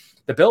 So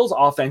the Bills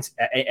offense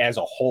as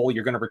a whole,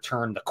 you're going to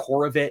return the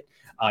core of it.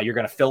 You're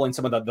going to fill in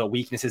some of the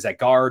weaknesses at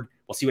guard.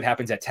 We'll see what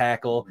happens at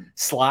tackle.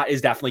 Slot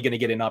is definitely going to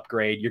get an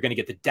upgrade. You're going to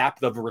get the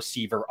depth of a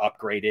receiver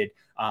upgraded.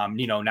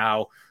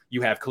 Now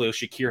you have Khalil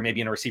Shakir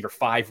maybe in a receiver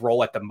 5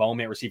 role at the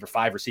moment, receiver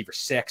 5, receiver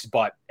 6,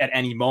 but at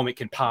any moment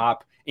can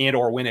pop and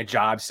or win a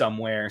job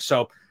somewhere.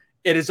 So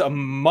it is a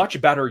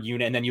much better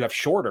unit. And then you have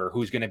Shorter,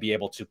 who's going to be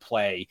able to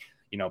play,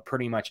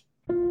 pretty much.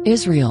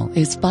 Israel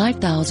is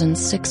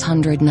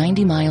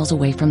 5,690 miles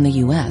away from the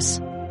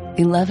U.S.,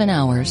 11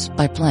 hours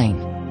by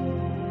plane.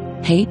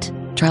 Hate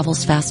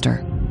travels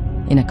faster.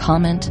 In a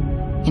comment,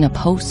 in a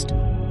post,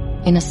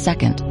 in a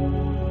second.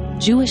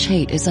 Jewish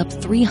hate is up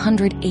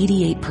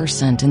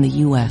 388% in the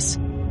U.S.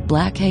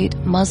 Black hate,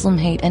 Muslim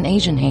hate, and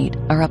Asian hate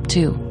are up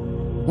too.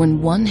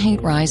 When one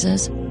hate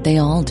rises, they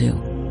all do.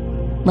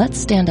 Let's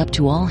stand up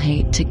to all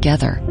hate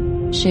together.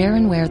 Share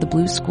and wear the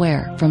blue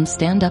square from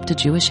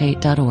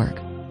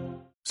standuptojewishhate.org.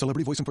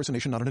 Celebrity voice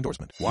impersonation not an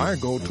endorsement. Why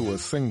go to a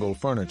single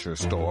furniture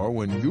store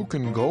when you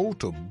can go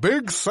to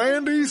Big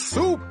Sandy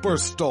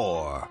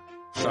Superstore?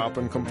 Shop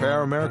and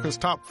compare America's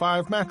top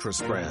 5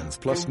 mattress brands,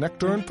 plus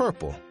Nectar and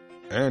Purple.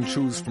 And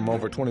choose from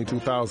over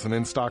 22,000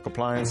 in-stock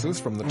appliances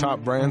from the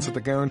top brands at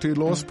the guaranteed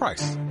lowest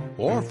price.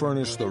 Or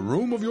furnish the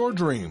room of your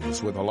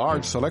dreams with a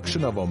large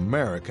selection of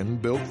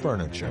American-built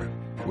furniture.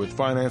 With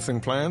financing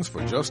plans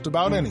for just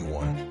about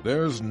anyone,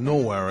 there's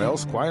nowhere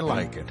else quite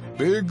like it.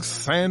 Big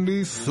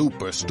Sandy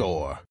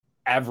Superstore.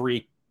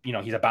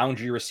 He's a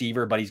boundary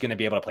receiver, but he's going to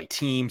be able to play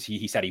teams.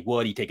 He said he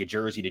would. He'd take a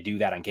jersey to do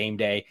that on game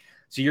day.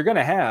 So you're going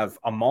to have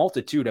a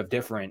multitude of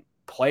different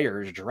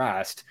players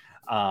dressed.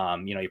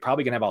 You're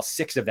probably going to have all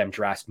 6 of them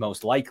dressed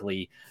most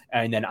likely.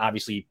 And then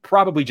obviously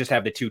probably just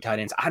have the 2 tight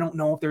ends. I don't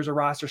know if there's a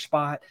roster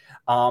spot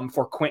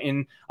for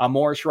Quentin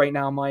Morris right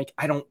now, Mike.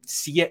 I don't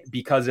see it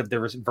because of the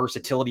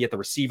versatility at the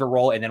receiver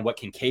role and then what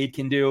Kincaid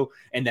can do.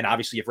 And then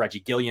obviously if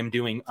Reggie Gilliam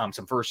doing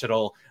some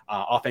versatile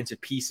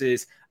offensive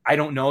pieces. I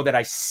don't know that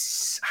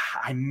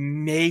I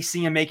may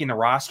see him making the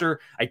roster.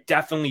 I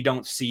definitely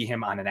don't see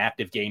him on an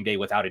active game day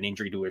without an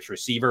injury to his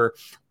receiver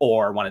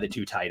or one of the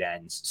 2 tight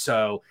ends.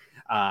 So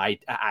I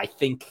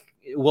think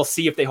we'll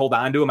see if they hold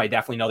on to him. I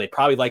definitely know they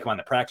probably like him on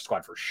the practice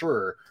squad for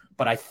sure.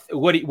 But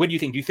what do you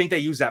think? Do you think they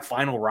use that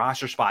final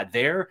roster spot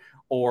there,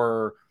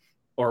 or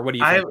what do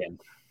you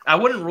think? I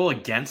wouldn't rule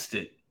against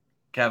it,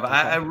 Kev.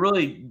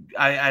 Okay.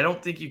 I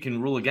don't think you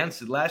can rule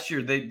against it. Last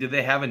year, did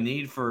they have a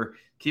need for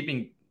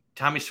keeping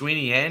Tommy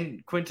Sweeney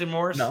and Quinton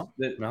Morris?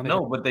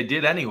 No, but they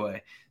did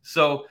anyway.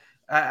 So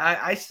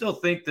I still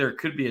think there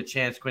could be a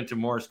chance Quinton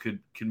Morris could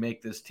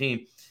make this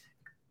team.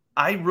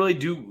 I really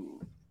do.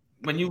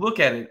 When you look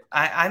at it,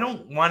 I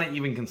don't want to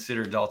even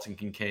consider Dalton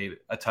Kincaid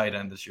a tight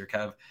end this year,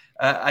 Kev.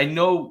 I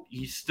know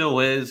he still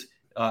is.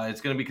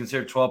 It's going to be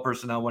considered 12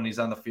 personnel when he's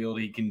on the field.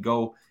 He can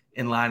go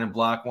in line and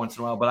block once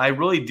in a while. But I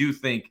really do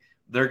think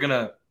they're going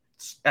to,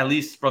 at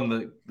least from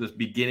the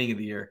beginning of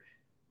the year,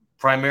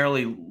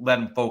 primarily let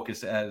him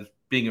focus as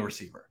being a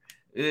receiver.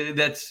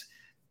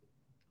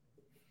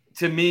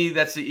 To me,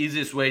 that's the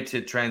easiest way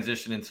to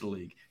transition into the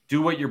league.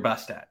 Do what you're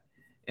best at.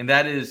 And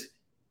that is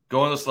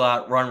go in the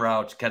slot, run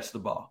routes, catch the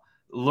ball.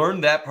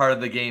 Learn that part of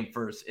the game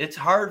first. It's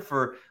hard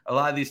for a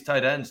lot of these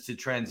tight ends to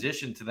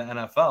transition to the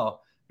NFL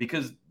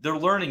because they're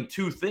learning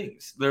two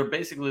things. They're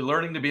basically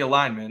learning to be a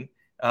lineman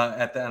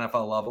at the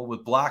NFL level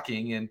with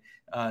blocking and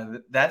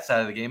that side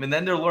of the game. And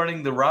then they're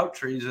learning the route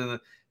trees and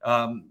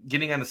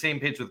getting on the same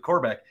page with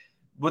quarterback.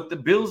 What the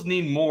Bills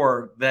need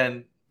more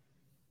than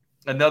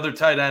another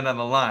tight end on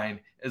the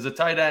line is a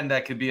tight end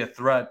that could be a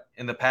threat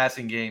in the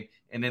passing game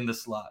and in the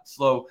slot.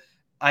 So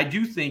I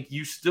do think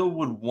you still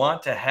would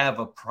want to have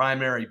a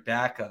primary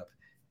backup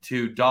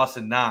to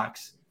Dawson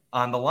Knox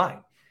on the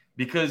line,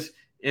 because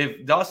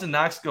if Dawson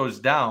Knox goes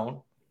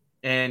down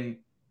and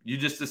you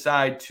just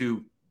decide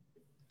to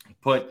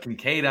put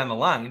Kincaid on the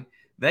line,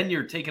 then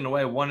you're taking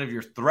away one of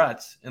your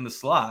threats in the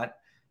slot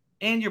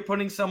and you're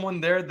putting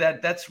someone there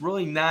that's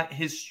really not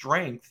his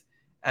strength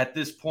at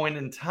this point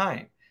in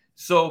time.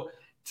 So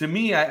to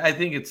me, I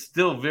think it's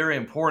still very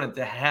important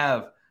to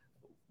have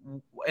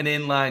an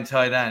inline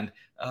tight end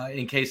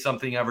in case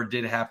something ever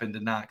did happen to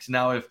Knox.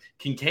 Now, if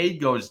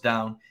Kincaid goes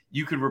down,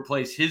 you could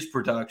replace his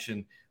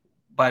production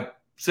by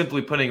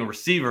simply putting a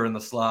receiver in the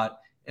slot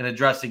and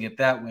addressing it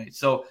that way.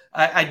 So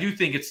I do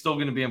think it's still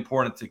going to be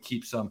important to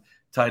keep some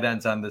tight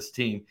ends on this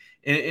team.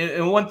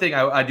 And one thing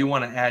I do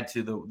want to add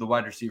to the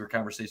wide receiver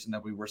conversation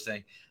that we were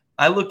saying,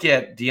 I look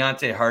at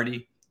Deonte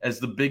Harty as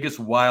the biggest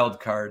wild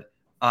card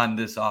on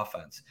this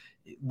offense.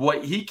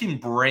 What he can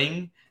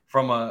bring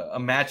from a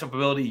matchup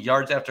ability,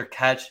 yards after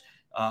catch,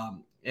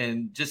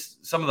 and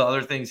just some of the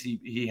other things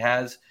he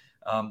has,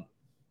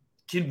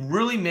 can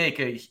really make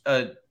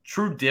a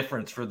true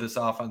difference for this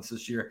offense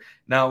this year.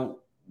 Now,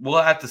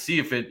 we'll have to see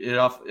if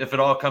it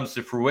all comes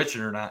to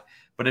fruition or not.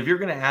 But if you're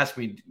going to ask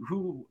me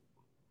who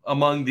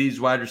among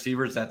these wide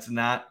receivers that's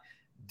not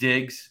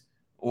Diggs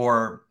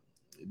or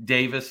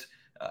Davis,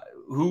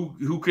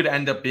 who could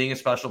end up being a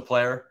special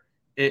player,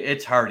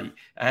 it's Harty.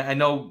 I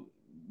know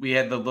we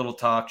had the little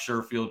talk,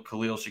 Sherfield,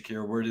 Khalil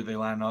Shakir, where do they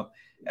line up?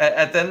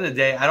 At the end of the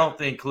day, I don't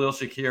think Khalil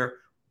Shakir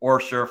or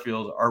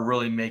Sherfield are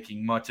really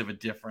making much of a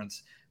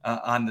difference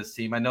on this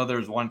team. I know there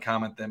was one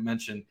comment that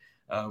mentioned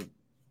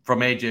from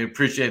AJ,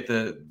 appreciate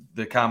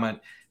the comment,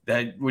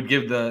 that would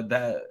give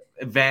the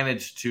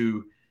advantage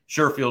to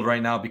Sherfield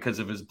right now because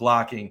of his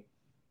blocking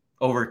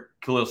over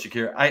Khalil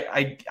Shakir.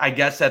 I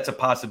guess that's a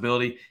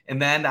possibility.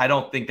 And then I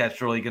don't think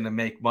that's really going to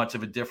make much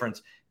of a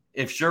difference.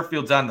 If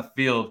Sherfield's on the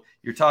field,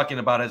 you're talking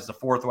about as the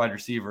fourth wide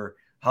receiver,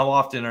 how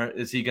often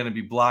is he going to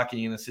be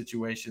blocking in a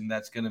situation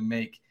that's going to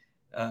make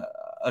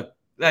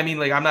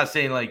I'm not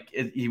saying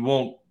he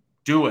won't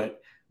do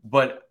it,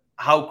 but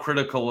how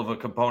critical of a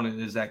component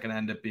is that going to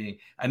end up being?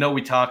 I know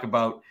we talk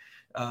about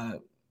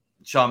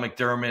Sean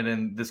McDermott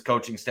and this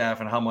coaching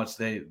staff and how much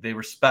they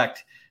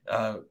respect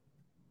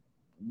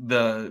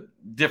the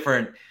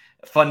different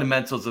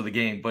fundamentals of the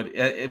game. But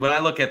when I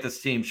look at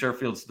this team,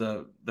 Sherfield's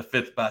the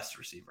fifth best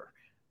receiver.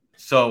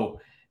 So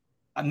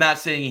I'm not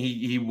saying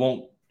he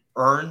won't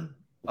earn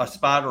a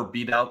spot or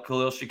beat out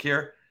Khalil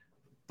Shakir,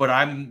 but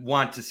I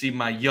want to see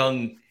my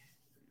young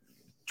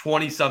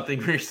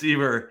 20-something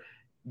receiver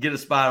get a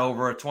spot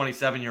over a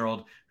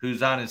 27-year-old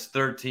who's on his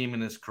third team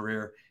in his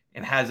career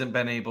and hasn't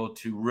been able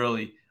to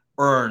really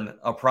earn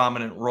a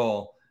prominent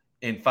role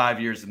in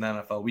 5 years in the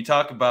NFL. We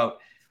talk about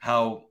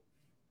how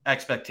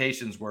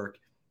expectations work.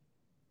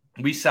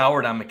 We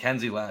soured on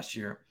McKenzie last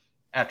year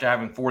after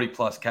having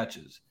 40-plus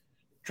catches.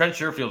 Trent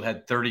Sherfield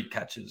had 30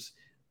 catches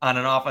on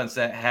an offense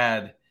that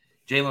had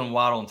Jalen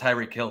Waddle and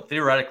Tyreek Hill.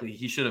 Theoretically,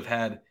 he should have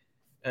had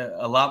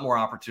a lot more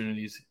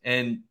opportunities.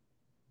 And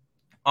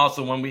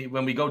also,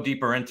 when we go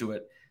deeper into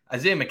it,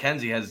 Isaiah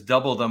McKenzie has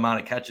double the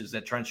amount of catches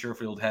that Trent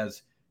Sherfield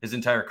has his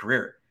entire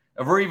career.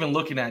 If we're even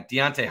looking at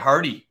Deonte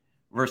Harty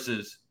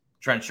versus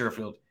Trent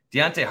Sherfield,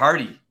 Deonte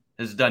Harty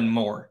has done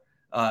more,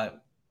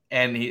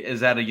 and he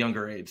is at a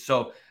younger age.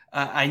 So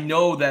I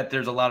know that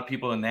there's a lot of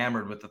people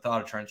enamored with the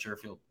thought of Trent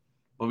Sherfield,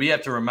 but we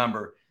have to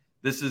remember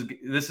this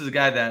is a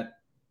guy that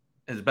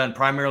has been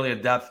primarily a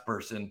depth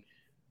person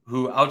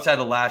who, outside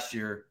of last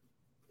year,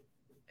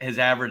 has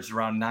averaged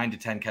around 9 to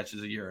 10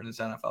 catches a year in his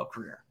NFL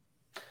career.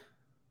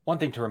 One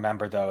thing to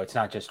remember, though, it's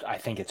not just, I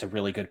think it's a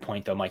really good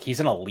point, though, Mike.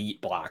 He's an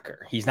elite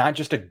blocker. He's not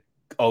just a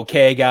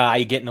okay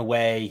guy getting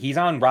away. He's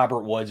on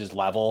Robert Woods'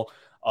 level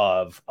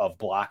of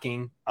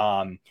blocking.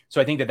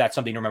 So I think that's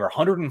something to remember.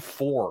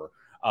 104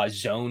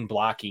 zone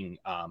blocking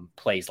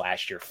plays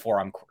last year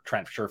for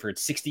Trent Sherfield,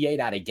 68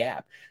 out of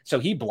gap. So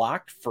he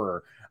blocked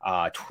for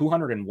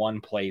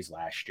 201 plays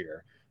last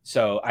year.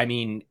 So, I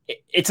mean,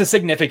 it's a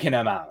significant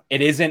amount.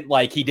 It isn't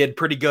like he did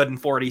pretty good in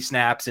 40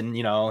 snaps and,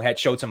 had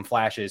showed some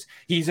flashes.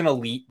 He's an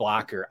elite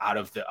blocker out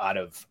of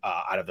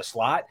the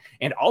slot.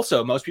 And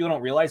also, most people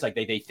don't realize, like,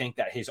 they think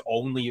that his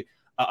only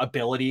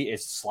ability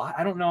is slot.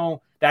 I don't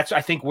know. That's,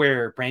 I think,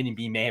 where Brandon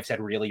Beane may have said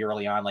really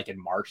early on, like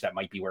in March, that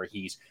might be where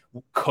he's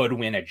could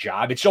win a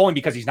job. It's only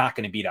because he's not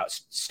going to beat out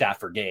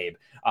Steph or Gabe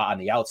on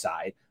the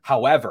outside.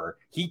 However,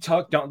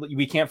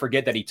 we can't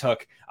forget that he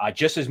took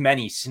just as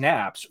many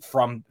snaps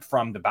from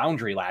the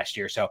boundary last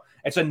year. So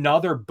it's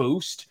another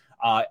boost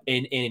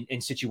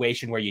in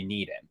situation where you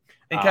need him.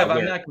 And Kev,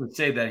 I'm not going to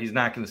say that he's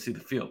not going to see the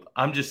field.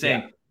 I'm just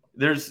saying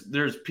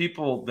there's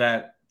people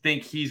that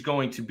think he's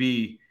going to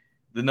be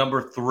the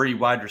number 3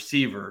 wide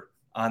receiver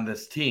on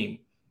this team.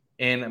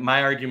 And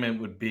my argument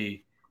would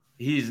be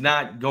he's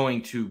not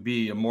going to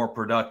be a more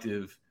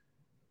productive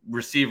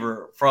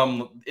receiver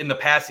in the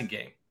passing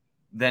game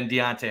than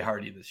Deontay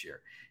Hardy this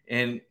year.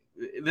 And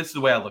this is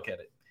the way I look at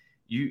it.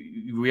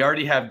 We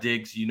already have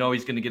Diggs. He's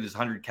going to get his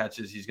 100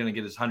 catches. He's going to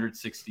get his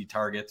 160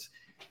 targets.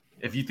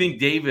 If you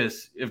think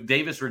if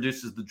Davis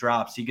reduces the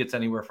drops, he gets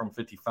anywhere from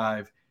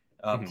 55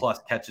 plus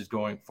catches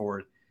going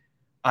forward.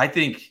 I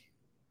think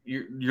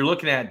you're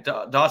looking at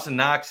Dawson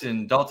Knox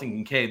and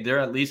Dalton Kincaid. They're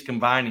at least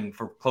combining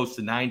for close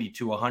to 90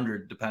 to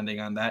 100, depending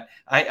on that.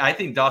 I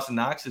think Dawson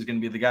Knox is going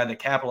to be the guy that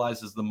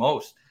capitalizes the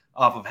most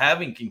off of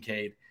having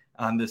Kincaid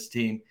on this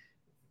team.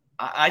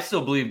 I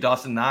still believe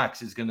Dawson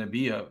Knox is going to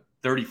be a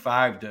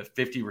 35 to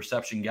 50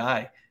 reception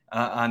guy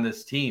on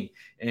this team.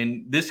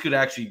 And this could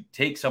actually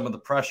take some of the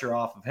pressure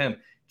off of him.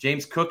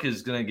 James Cook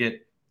is going to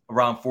get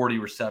around 40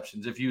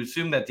 receptions. If you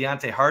assume that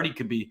Deontay Hardy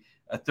could be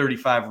a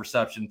 35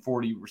 reception,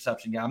 40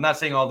 reception guy. I'm not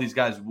saying all these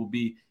guys will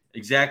be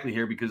exactly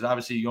here because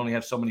obviously you only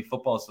have so many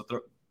footballs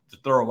to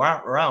throw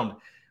around.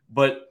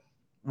 But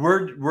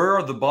where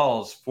are the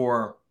balls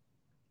for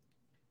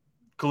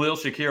Khalil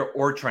Shakir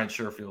or Trent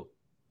Sherfield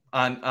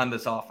on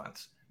this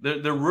offense?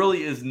 There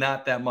really is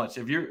not that much.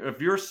 If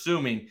you're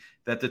assuming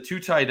that the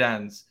 2 tight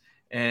ends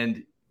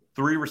and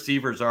 3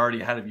 receivers are already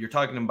ahead of you, you're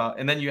talking about,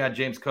 and then you add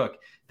James Cook,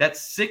 that's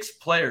 6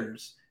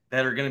 players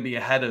that are going to be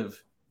ahead of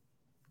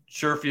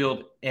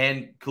Sherfield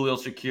and Khalil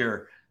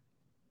Shakir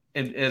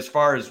and as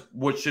far as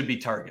what should be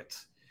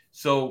targets.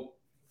 So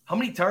how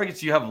many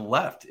targets do you have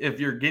left if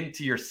you're getting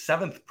to your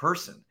 7th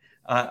person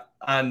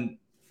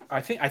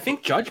I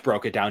think Judge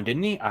broke it down,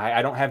 didn't he?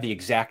 I don't have the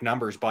exact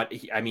numbers, but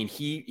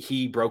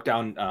he broke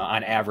down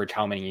on average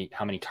how many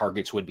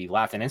targets would be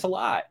left, and it's a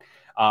lot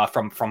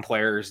from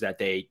players that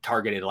they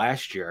targeted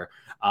last year.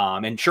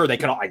 And sure, they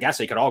could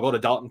all go to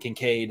Dalton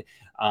Kincaid.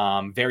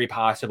 Very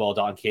possible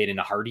Dalton Kincaid in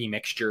a Hardy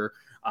mixture.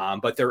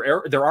 But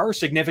there are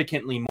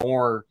significantly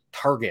more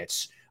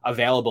targets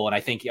available, and I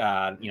think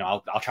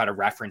I'll try to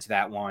reference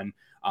that one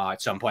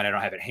at some point. I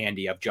don't have it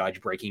handy of Judge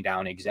breaking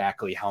down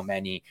exactly how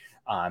many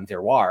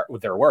there were,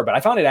 but I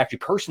found it actually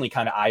personally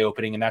kind of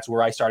eye-opening, and that's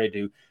where I started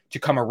to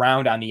come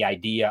around on the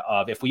idea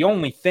of if we're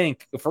going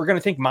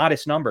to think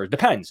modest numbers,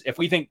 depends. If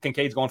we think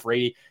Kincaid's going for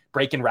 80,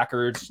 breaking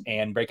records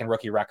and breaking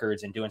rookie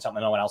records and doing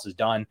something no one else has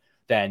done,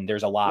 then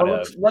there's a lot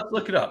let's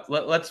look it up.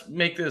 Let's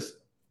make this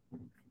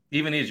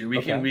even easier.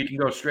 We can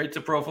go straight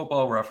to Pro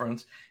Football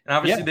Reference, and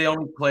obviously they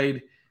only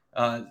played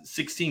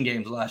 16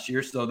 games last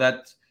year, so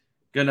that's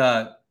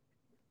gonna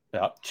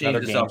change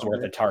another game's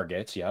worth of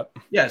targets. Yep.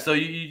 Yeah, so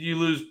you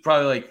lose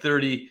probably like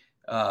 30.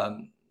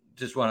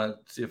 Just want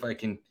to see if I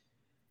can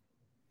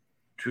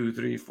 2,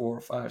 3,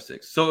 4, 5,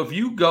 6. So if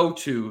you go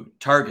to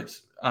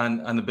targets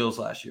on the Bills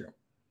last year,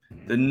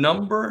 the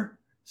number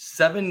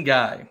 7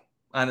 guy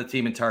on the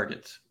team in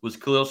targets was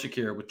Khalil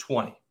Shakir with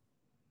 20.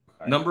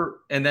 Right.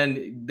 And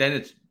then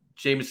it's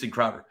Jamison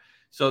Crowder.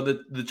 So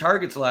the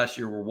targets last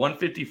year were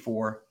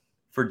 154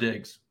 for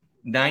Diggs,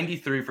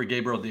 93 for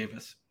Gabriel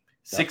Davis,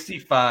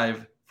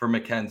 65 for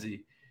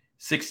McKenzie,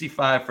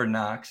 65 for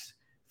Knox,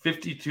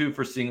 52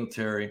 for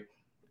Singletary,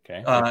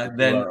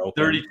 then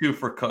 32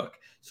 for Cook.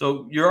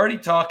 So you're already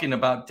talking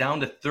about down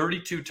to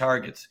 32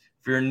 targets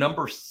for your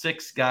number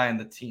 6 guy on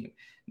the team.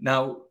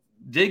 Now,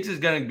 Diggs is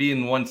going to be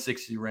in the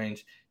 160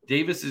 range.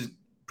 Davis is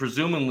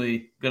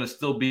presumably going to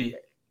still be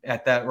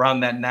at that around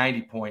that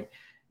 90 point.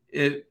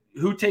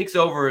 Who takes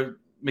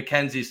over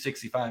McKenzie's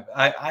 65?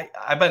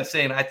 I've been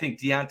saying I think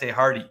Deontay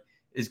Hardy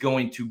is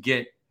going to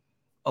get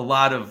a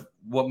lot of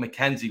what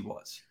McKenzie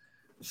was.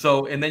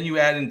 So, and then you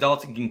add in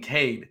Dalton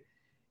Kincaid.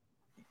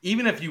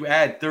 Even if you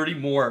add 30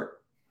 more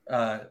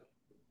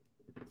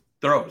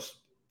throws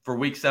for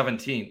week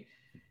 17,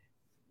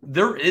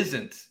 there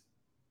isn't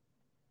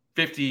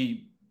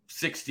 50,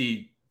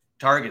 60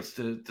 targets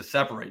to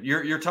separate.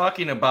 You're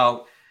talking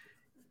about.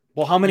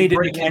 Well, how many did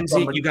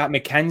McKenzie? You got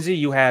McKenzie,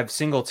 you have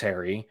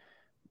Singletary,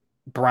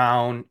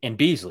 Brown, and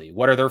Beasley.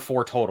 What are their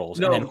 4 totals?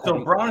 No, and then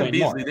so Brown and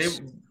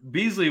Beasley,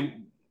 Beasley,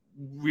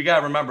 we got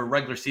to remember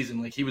regular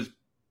season, like he was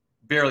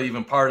barely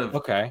even part of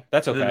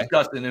that's the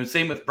discussion. And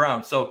same with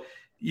Brown. So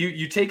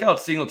you take out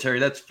Singletary,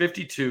 that's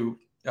 52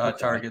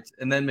 targets,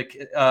 and then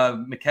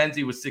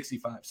McKenzie was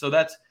 65. So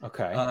that's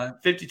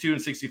 52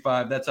 and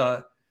 65. That's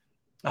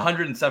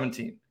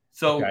 117.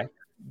 So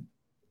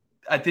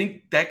I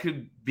think that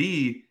could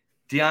be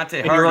Deontay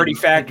Hardy. You're already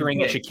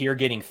factoring Shakir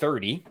getting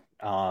 30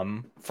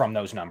 from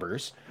those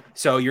numbers.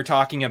 So you're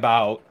talking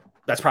about,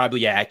 that's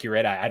probably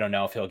accurate. I don't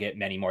know if he'll get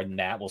many more than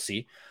that. We'll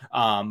see.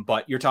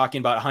 But you're talking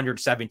about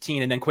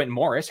 117, and then Quentin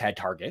Morris had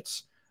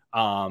targets.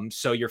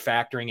 So you're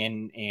factoring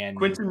in, and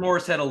Quentin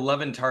Morris had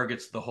 11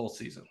 targets the whole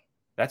season.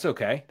 That's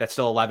okay. That's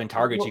still 11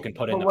 targets you can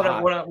put in the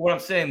pot. What I'm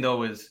saying,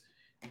 though, is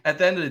at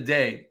the end of the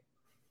day,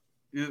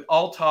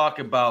 all talk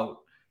about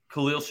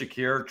Khalil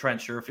Shakir, Trent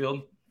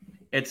Sherfield.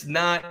 It's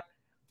not,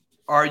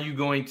 are you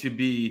going to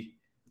be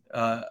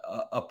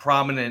a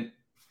prominent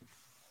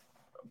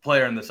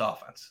player in this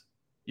offense?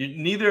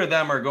 Neither of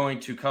them are going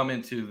to come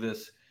into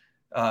this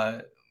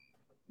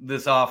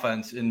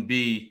offense and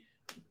be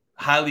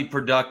highly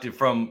productive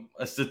from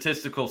a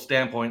statistical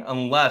standpoint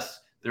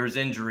unless there's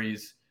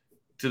injuries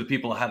to the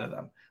people ahead of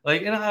them.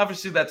 Like, and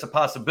obviously that's a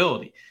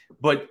possibility.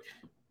 But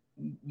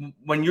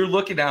when you're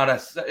looking at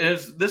us,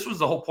 this was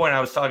the whole point I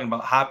was talking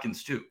about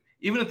Hopkins too.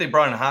 Even if they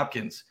brought in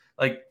Hopkins,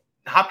 like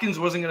Hopkins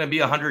wasn't going to be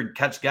a 100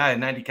 catch guy, a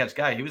 90 catch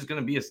guy. He was going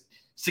to be a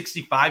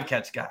 65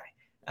 catch guy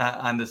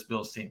on this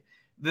Bills team.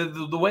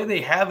 The way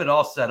they have it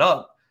all set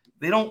up,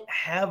 they don't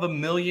have a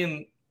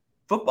million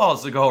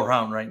footballs to go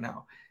around right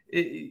now.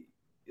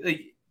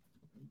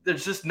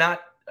 There's just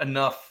not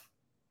enough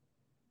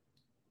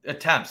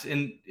attempts.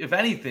 And if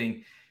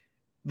anything,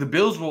 the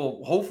Bills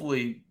will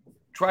hopefully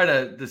try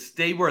to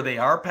stay where they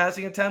are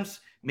passing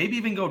attempts, maybe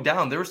even go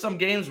down. There were some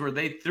games where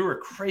they threw a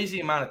crazy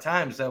amount of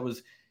times that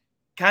was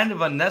kind of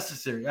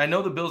unnecessary. I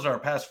know the Bills are a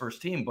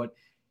pass-first team, but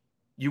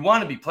you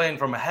want to be playing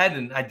from ahead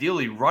and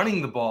ideally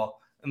running the ball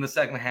in the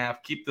second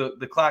half, keep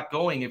the clock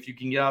going if you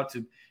can get out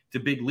to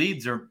big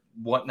leads or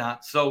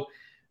whatnot. So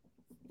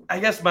I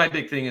guess my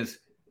big thing is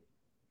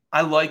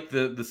I like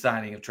the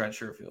signing of Trent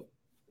Sherfield.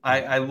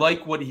 I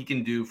like what he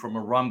can do from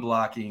a run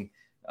blocking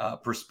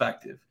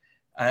perspective.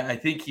 I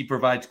think he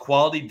provides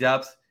quality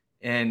depth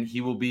and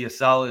he will be a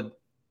solid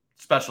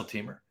special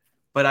teamer.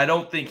 But I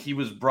don't think he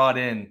was brought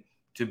in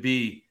to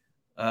be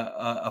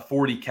a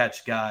 40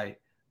 catch guy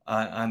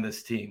on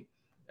this team,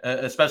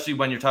 especially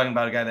when you're talking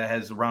about a guy that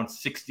has around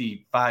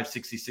 65,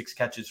 66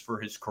 catches for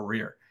his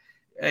career.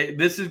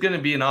 This is going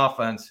to be an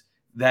offense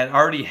that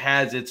already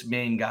has its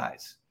main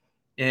guys.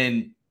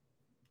 And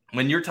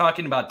when you're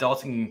talking about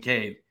Dalton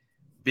Kincaid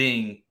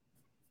being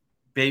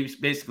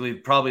basically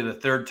probably the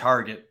third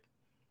target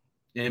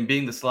and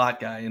being the slot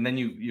guy, and then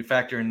you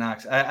factor in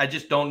Knox, I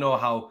just don't know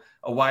how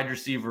a wide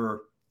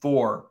receiver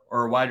 4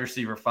 or a wide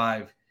receiver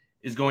 5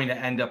 is going to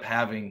end up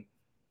having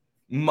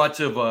much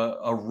of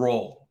a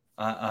role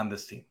on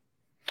this team.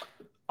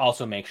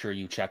 Also, make sure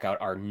you check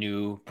out our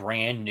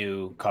brand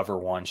new Cover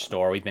One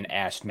store. We've been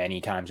asked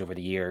many times over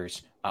the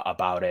years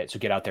about it. So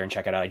get out there and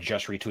check it out. I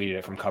just retweeted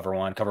it from Cover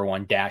One,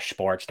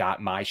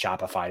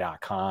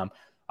 cover1-sports.myshopify.com.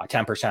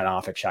 10%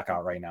 off at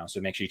checkout right now. So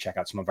make sure you check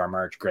out some of our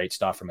merch. Great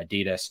stuff from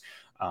Adidas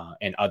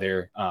and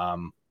other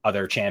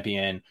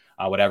Champion,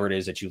 whatever it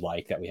is that you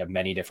like, that we have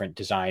many different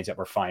designs that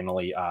were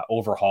finally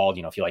overhauled.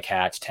 You know, if you like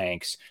hats,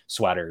 tanks,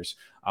 sweaters,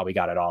 we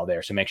got it all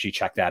there. So make sure you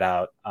check that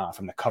out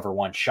from the Cover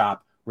One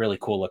shop. Really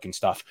cool looking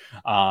stuff.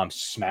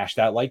 Smash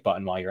that like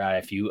button while you're at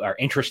it if you are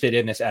interested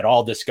in this at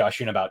all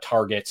discussion about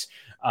targets.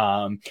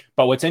 But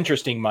what's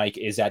interesting, Mike,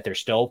 is that there's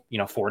still,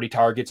 40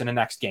 targets in the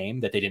next game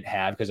that they didn't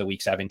have because of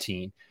week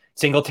 17.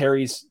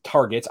 Singletary's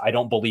targets, I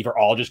don't believe, are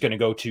all just going to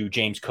go to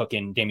James Cook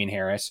and Damian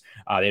Harris.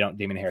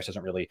 Damian Harris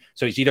doesn't really.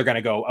 So he's either going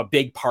to go a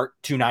big part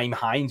to Nyheim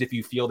Hines if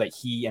you feel that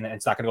and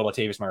it's not going to go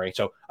to Latavius Murray.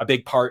 So a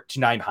big part to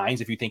Nyheim Hines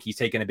if you think he's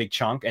taking a big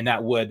chunk. And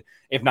that would,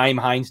 if Nyheim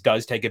Hines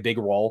does take a big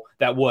role,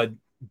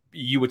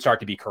 you would start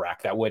to be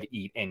correct. That would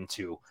eat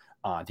into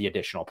the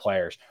additional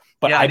players.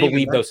 But I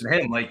believe does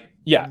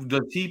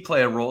he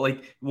play a role?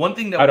 Like one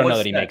thing that I don't know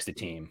that he makes the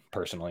team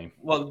personally.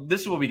 Well,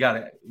 this is what we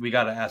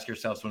gotta ask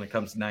ourselves when it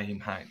comes to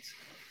Nyheim Hines.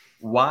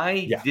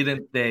 Why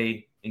didn't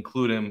they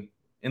include him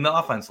in the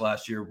offense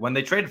last year when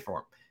they traded for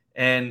him?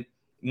 And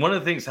one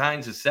of the things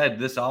Hines has said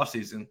this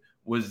offseason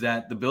was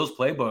that the Bills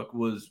playbook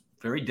was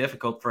very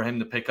difficult for him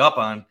to pick up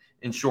on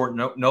in short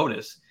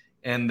notice,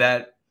 and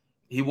that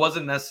he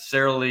wasn't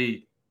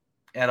necessarily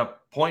at a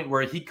point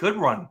where he could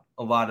run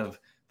a lot of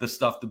the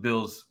stuff the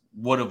Bills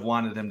would have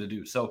wanted him to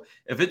do. So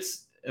if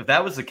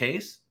that was the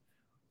case,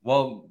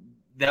 well,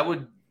 that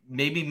would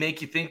maybe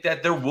make you think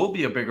that there will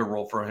be a bigger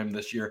role for him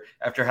this year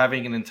after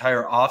having an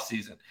entire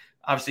offseason.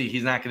 Obviously,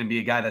 he's not going to be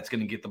a guy that's going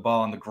to get the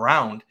ball on the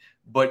ground,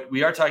 but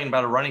we are talking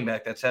about a running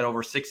back that's had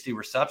over 60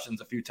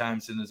 receptions a few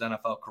times in his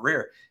NFL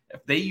career.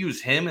 If they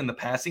use him in the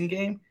passing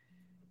game,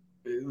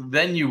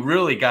 then you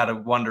really got to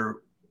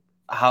wonder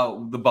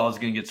how the ball is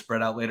going to get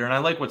spread out later. And I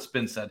like what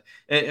Spin said.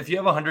 If you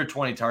have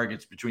 120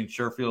 targets between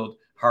Sherfield,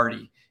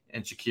 Hardy,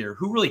 and Shakir,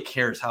 who really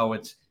cares how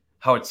it's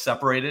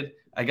separated?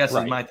 I guess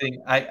is my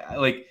thing.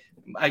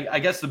 I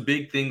guess the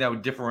big thing that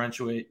would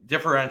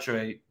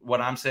differentiate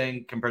what I'm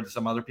saying compared to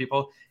some other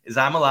people is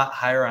I'm a lot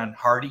higher on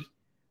Hardy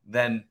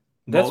than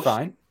that's most.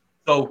 Fine.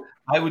 So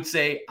I would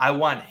say I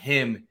want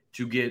him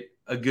to get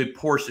a good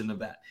portion of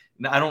that.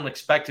 Now, I don't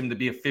expect him to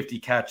be a 50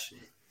 catch,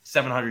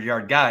 700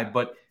 yard guy,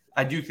 but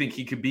I do think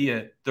he could be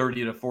a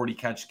 30 to 40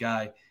 catch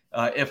guy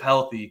if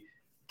healthy,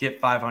 get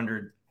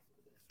 500,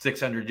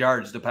 600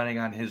 yards depending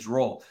on his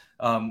role.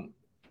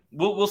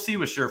 We'll see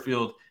with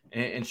Sherfield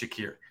and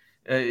Shakir.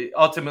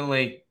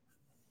 Ultimately,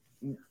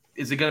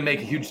 is it going to make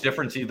a huge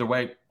difference either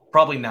way?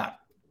 Probably not.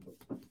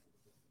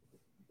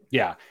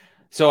 Yeah.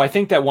 So I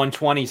think that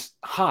 120's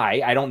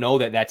high. I don't know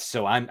that that's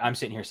so. I'm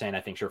sitting here saying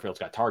I think Sherfield's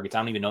got targets. I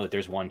don't even know that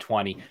there's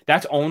 120.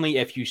 That's only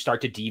if you start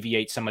to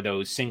deviate some of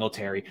those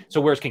Singletary. So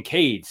where's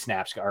Kincaid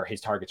snaps or his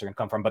targets are going to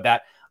come from? But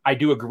that I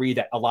do agree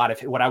that a lot of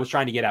what I was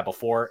trying to get at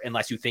before,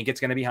 unless you think it's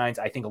going to be Hines,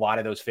 I think a lot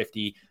of those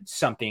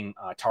 50-something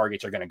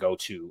targets are going to go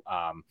to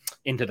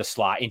into the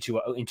slot, into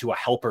a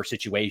helper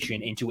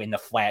situation, in the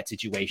flat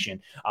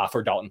situation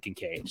for Dalton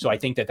Kincaid. So I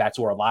think that that's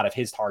where a lot of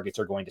his targets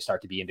are going to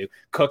start to be into.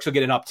 Cooks will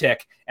get an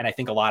uptick, and I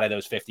think a lot of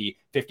those 50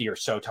 or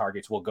so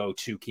targets will go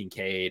to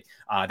Kincaid.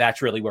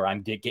 That's really where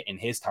I'm getting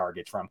his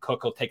targets from.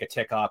 Cook will take a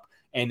tick up,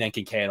 and then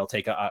Kincaid will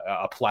take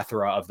a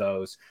plethora of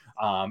those.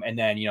 And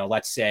then,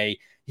 let's say,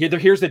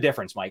 here's the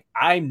difference, Mike.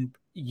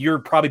 You're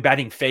probably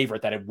betting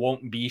favorite that it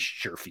won't be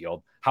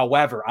Sherfield.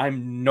 However,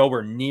 I'm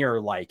nowhere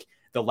near like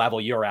the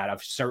level you're at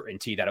of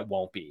certainty that it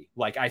won't be.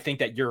 Like, I think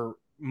that you're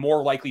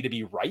more likely to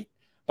be right,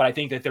 but I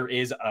think that there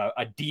is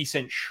a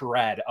decent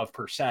shred of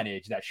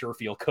percentage that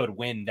Sherfield could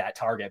win that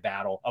target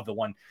battle of the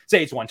one.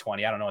 Say it's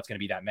 120. I don't know it's going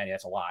to be that many.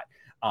 That's a lot.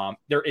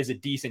 There is a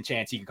decent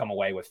chance he can come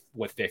away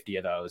with 50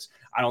 of those.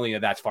 I don't think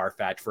that that's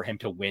far-fetched for him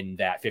to win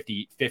that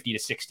 50 to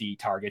 60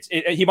 targets.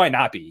 He might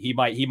not be. He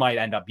might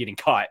end up getting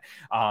cut.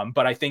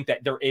 But I think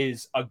that there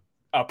is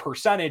a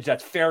percentage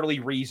that's fairly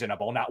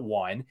reasonable, not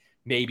one,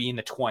 maybe in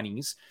the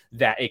 20s,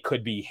 that it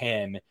could be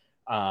him.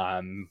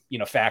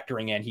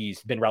 Factoring in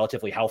he's been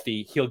relatively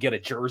healthy. He'll get a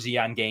jersey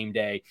on game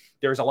day.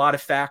 There's a lot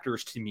of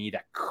factors to me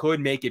that could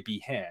make it be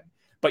him.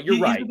 But you're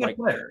right. He's a good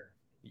player.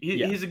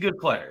 He's a good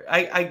player.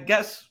 I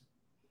guess.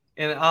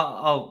 And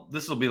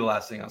this will be the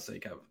last thing I'll say,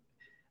 Kevin.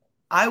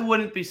 I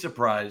wouldn't be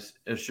surprised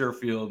if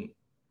Sherfield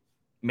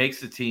makes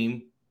the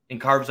team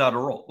and carves out a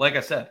role. Like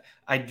I said,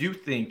 I do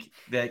think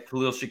that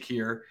Khalil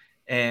Shakir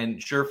and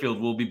Sherfield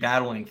will be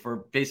battling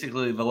for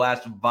basically the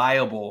last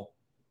viable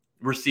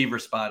receiver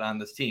spot on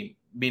this team,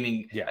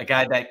 meaning a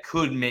guy that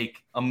could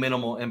make a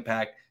minimal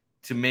impact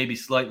to maybe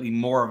slightly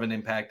more of an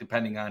impact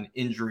depending on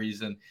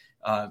injuries and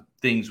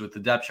things with the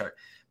depth chart.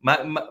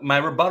 My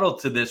rebuttal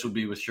to this would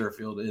be with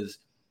Sherfield is,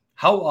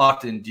 how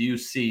often do you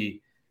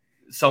see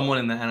someone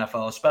in the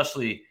NFL,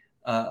 especially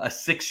a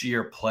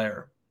 6-year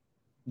player,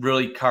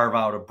 really carve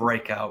out a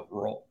breakout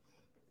role?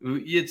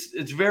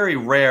 It's very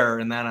rare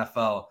in the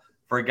NFL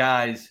for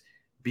guys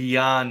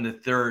beyond the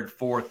 3rd,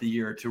 4th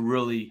year to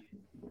really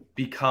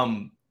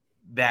become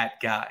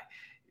that guy.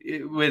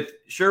 With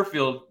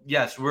Sherfield,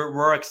 yes,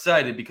 we're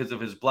excited because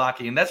of his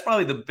blocking, and that's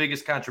probably the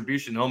biggest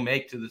contribution he'll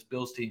make to this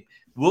Bills team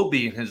will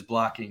be in his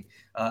blocking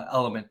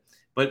element.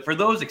 But for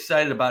those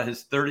excited about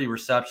his 30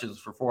 receptions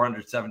for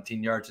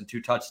 417 yards and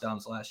 2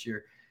 touchdowns last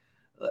year,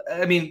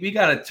 I mean, we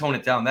got to tone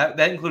it down. That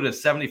included a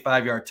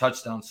 75-yard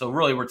touchdown. So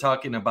really, we're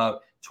talking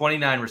about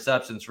 29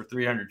 receptions for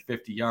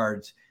 350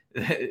 yards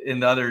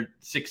in the other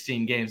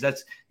 16 games.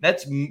 That's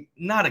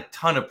not a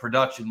ton of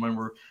production when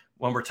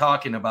we're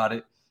talking about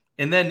it.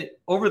 And then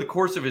over the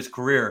course of his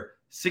career,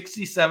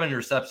 67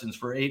 receptions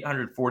for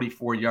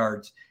 844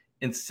 yards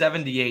in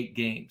 78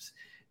 games.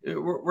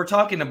 We're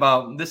talking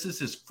about, this is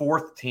his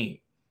 4th team.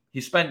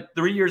 He spent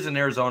 3 years in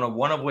Arizona,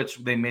 one of which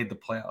they made the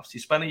playoffs. He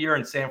spent a year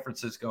in San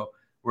Francisco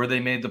where they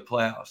made the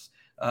playoffs.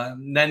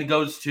 Then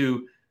goes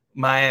to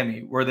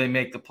Miami where they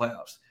make the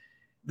playoffs.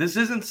 This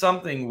isn't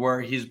something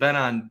where he's been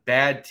on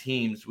bad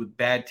teams with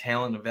bad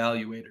talent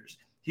evaluators.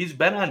 He's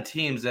been on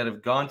teams that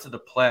have gone to the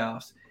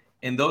playoffs,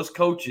 and those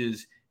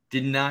coaches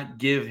did not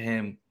give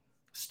him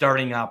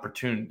starting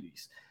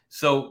opportunities.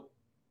 So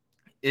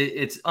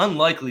it's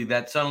unlikely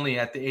that suddenly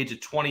at the age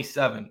of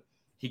 27,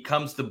 he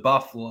comes to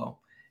Buffalo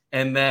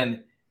and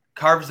then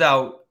carves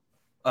out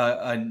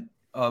a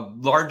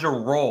larger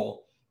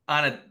role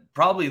on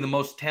probably the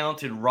most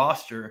talented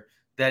roster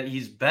that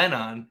he's been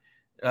on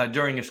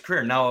during his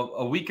career. Now,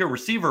 a weaker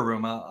receiver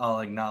room, I'll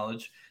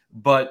acknowledge,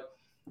 but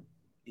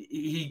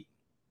he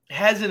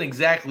hasn't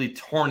exactly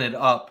torn it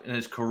up in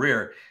his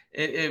career.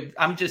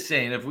 I'm just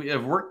saying, if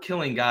we're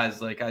killing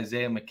guys like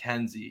Isaiah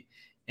McKenzie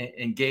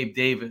and Gabe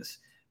Davis,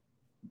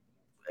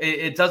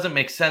 it doesn't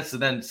make sense to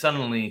then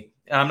suddenly,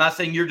 and I'm not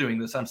saying you're doing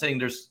this, I'm saying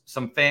there's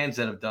some fans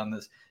that have done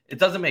this. It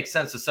doesn't make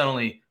sense to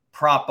suddenly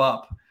prop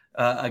up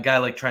a guy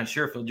like Trent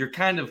Sherfield. You're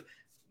kind of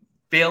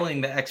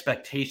failing the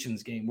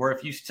expectations game, where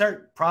if you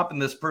start propping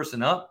this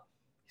person up,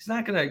 he's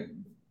not going to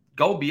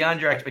go beyond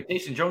your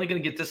expectations. You're only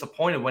going to get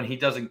disappointed when he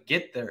doesn't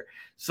get there.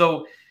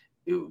 So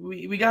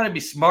we got to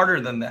be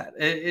smarter than that.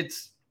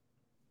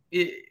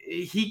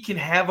 He can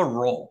have a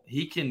role.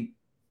 He can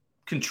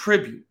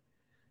contribute.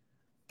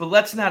 But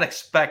let's not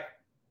expect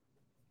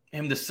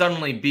him to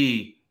suddenly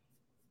be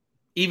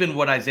even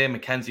what Isaiah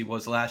McKenzie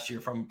was last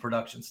year from a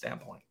production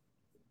standpoint.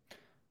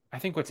 I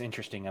think what's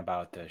interesting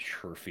about the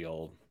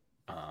Sherfield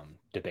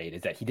debate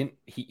is that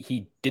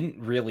he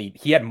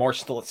had more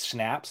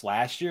snaps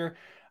last year,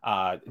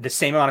 the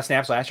same amount of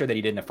snaps last year that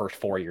he did in the first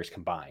 4 years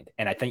combined.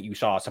 And I think you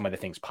saw some of the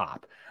things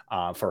pop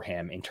for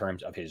him in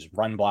terms of his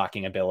run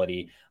blocking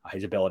ability,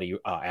 his ability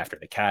after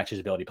the catch, his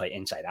ability to play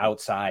inside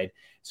outside.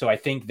 So I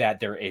think that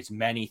there is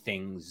many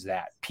things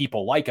that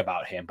people like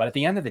about him, but at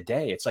the end of the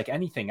day, it's like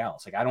anything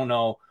else. Like, I don't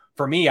know.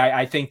 For me,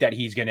 I think that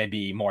he's going to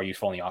be more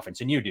useful in the offense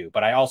than you do.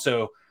 But I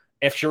also,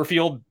 if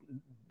Sherfield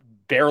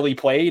barely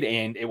played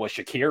and it was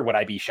Shakir, would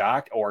I be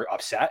shocked or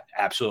upset?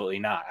 Absolutely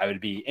not. I would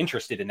be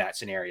interested in that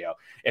scenario.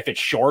 If it's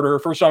shorter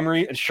for some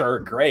reason, sure,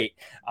 great.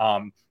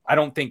 I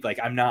don't think, like,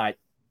 I'm not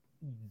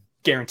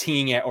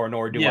guaranteeing it, or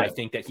nor do I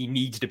think that he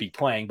needs to be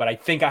playing. But I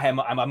think I'm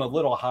a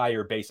little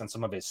higher based on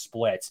some of his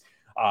splits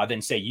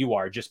than say you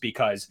are, just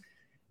because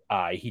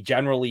he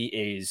generally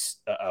is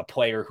a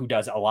player who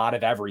does a lot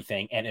of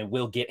everything, and it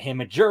will get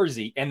him a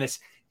jersey. And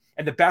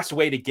the best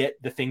way to get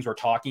the things we're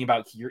talking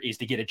about here is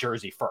to get a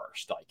jersey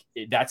first.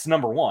 Like, that's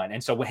number one.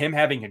 And so with him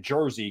having a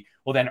jersey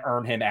will then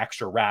earn him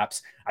extra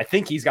reps. I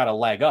think he's got a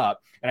leg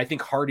up, and I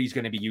think Hardy's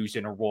going to be used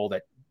in a role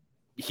that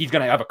he's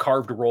going to have a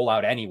carved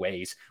rollout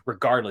anyways,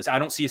 regardless. I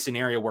don't see a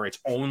scenario where it's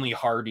only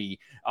Hardy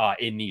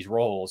in these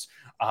roles,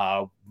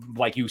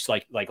 like you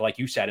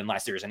said,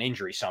 unless there's an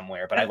injury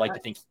somewhere. But I like to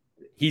think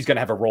he's going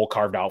to have a role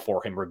carved out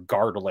for him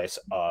regardless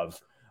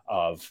of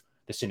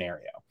the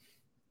scenario.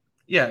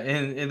 Yeah,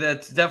 and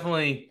that's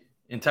definitely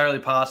entirely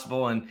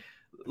possible. And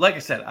like I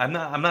said, I'm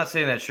not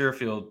saying that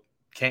Sherfield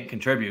can't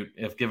contribute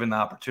if given the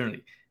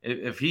opportunity.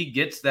 If he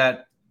gets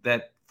that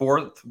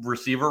fourth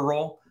receiver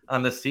role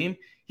on this team,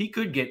 he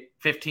could get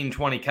 15,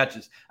 20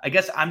 catches. I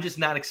guess I'm just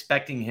not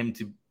expecting him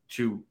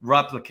to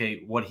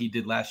replicate what he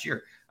did last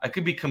year. I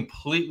could be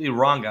completely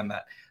wrong on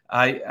that.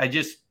 I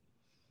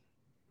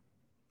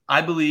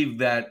believe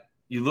that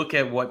you look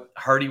at what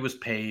Hardy was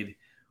paid,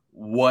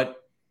 what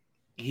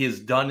he has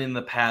done in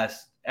the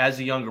past as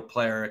a younger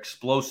player,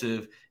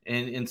 explosive,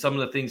 and some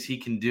of the things he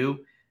can do.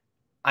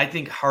 I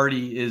think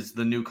Hardy is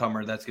the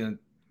newcomer that's going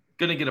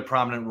to get a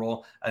prominent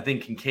role. I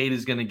think Kincaid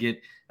is going to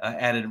get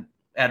added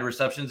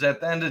receptions. At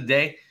the end of the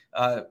day,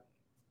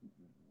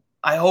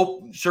 I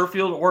hope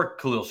Sherfield or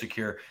Khalil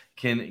Shakir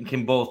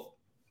can both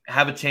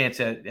have a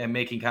chance at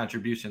making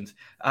contributions.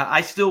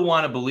 I still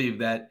want to believe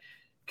that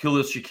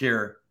Khalil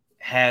Shakir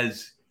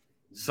has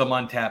some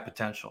untapped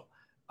potential.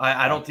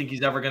 I don't think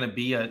he's ever going to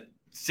be a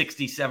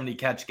 60, 70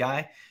 catch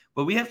guy,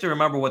 but we have to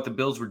remember what the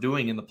Bills were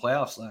doing in the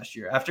playoffs last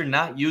year. After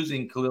not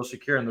using Khalil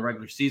Shakir in the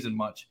regular season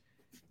much,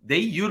 they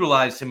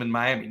utilized him in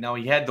Miami. Now,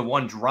 he had the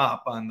one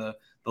drop on the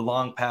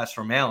long pass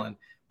from Allen,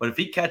 but if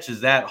he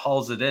catches that,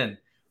 hauls it in,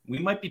 we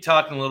might be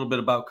talking a little bit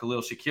about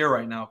Khalil Shakir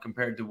right now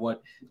compared to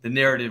what the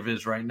narrative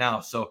is right now.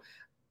 So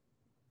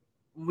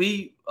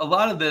a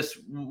lot of this,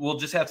 we'll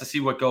just have to see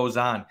what goes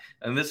on.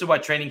 And this is why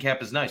training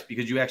camp is nice,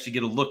 because you actually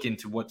get a look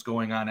into what's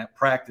going on at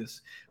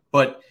practice.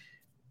 But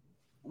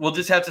we'll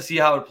just have to see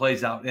how it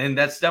plays out. And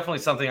that's definitely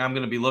something I'm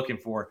going to be looking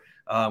for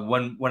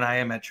when I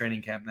am at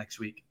training camp next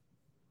week.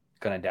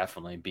 Going to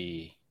definitely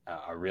be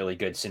a really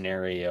good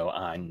scenario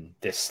on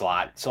this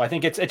slot. So I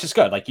think it's just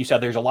good. Like you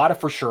said, there's a lot of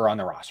for sure on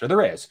the roster.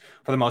 There is,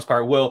 for the most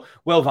part. Will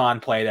Vaughn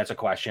play? That's a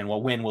question.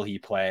 Well, when will he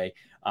play?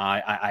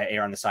 I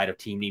err on the side of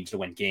team needs to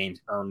win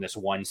games, earn this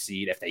one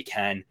seed if they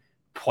can.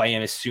 Play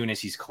him as soon as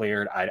he's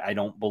cleared. I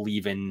don't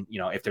believe in,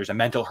 if there's a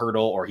mental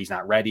hurdle or he's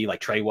not ready like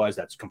Trey was,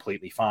 that's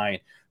completely fine.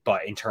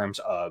 But in terms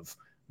of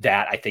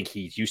that, I think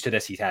he's used to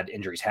this. He's had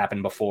injuries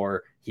happen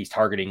before. He's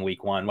targeting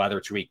week 1, whether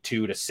it's week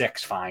 2 to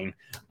 6, fine.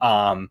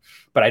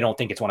 But I don't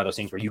think it's one of those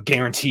things where you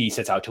guarantee he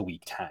sits out to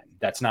week 10.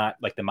 That's not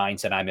like the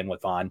mindset I'm in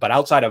with Vaughn. But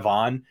outside of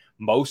Vaughn,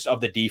 most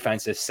of the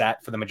defense is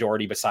set for the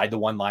majority beside the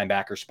one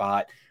linebacker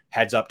spot.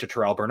 Heads up to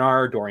Terrell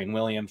Bernard, Dorian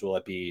Williams. Will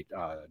it be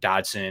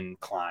Dodson,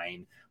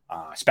 Klein,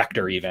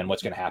 Spector even?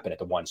 What's going to happen at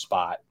the one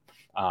spot?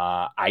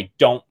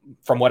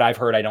 From what I've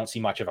heard, I don't see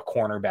much of a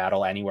corner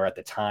battle anywhere at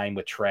the time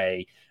with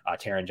Trey,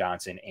 Taron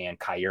Johnson, and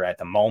Kyer at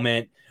the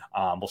moment.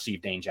 We'll see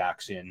if Dane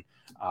Jackson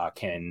or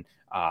Cam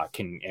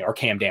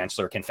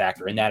Dantzler can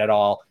factor in that at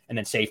all. And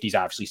then safeties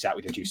obviously set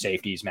with your two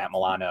safeties, Matt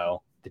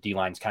Milano. The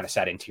D-line's kind of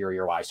set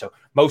interior-wise. So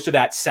most of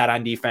that's set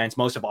on defense.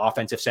 Most of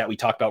offensive set. We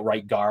talked about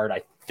right guard.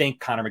 I think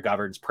Connor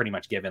McGovern's pretty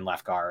much given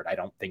left guard. I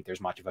don't think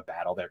there's much of a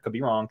battle there. Could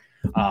be wrong.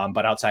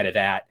 But outside of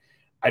that,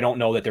 I don't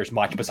know that there's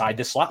much beside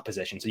the slot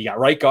position. So you got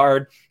right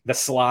guard, the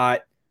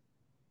slot,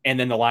 and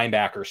then the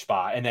linebacker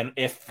spot. And then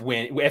if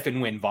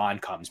and when Vaughn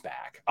comes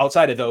back,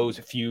 outside of those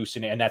few,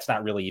 and that's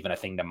not really even a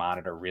thing to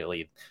monitor,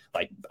 really,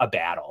 like a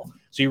battle.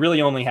 So you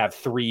really only have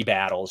 3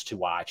 battles to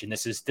watch. And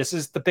this is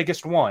the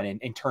biggest one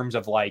in terms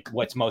of like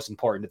what's most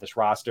important to this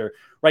roster.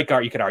 Right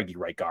guard, you could argue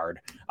right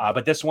guard,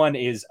 but this one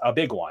is a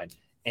big one.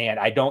 And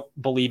I don't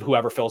believe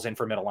whoever fills in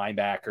for middle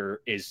linebacker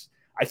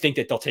I think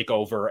that they'll take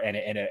over and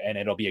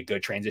it'll be a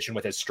good transition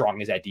with as strong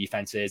as that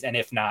defense is. And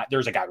if not,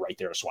 there's a guy right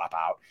there to swap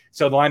out.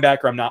 So the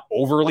linebacker I'm not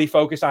overly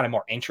focused on. I'm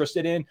more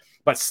interested in,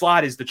 but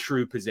slot is the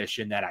true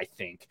position that I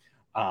think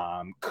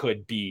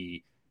could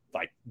be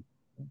like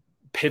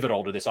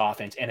pivotal to this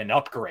offense and an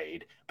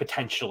upgrade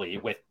potentially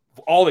with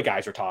all the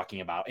guys we're talking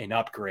about, an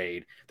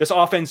upgrade. This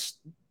offense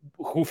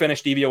who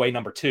finished DVOA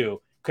number 2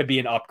 could be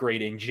an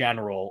upgrade in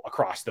general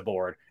across the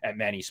board at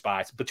many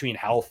spots between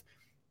health,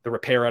 the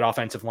repair at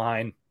offensive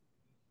line,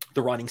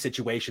 the running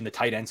situation, the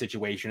tight end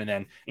situation, and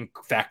then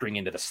factoring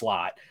into the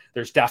slot.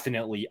 There's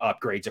definitely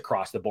upgrades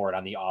across the board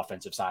on the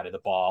offensive side of the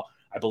ball.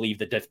 I believe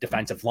the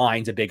defensive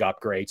line's a big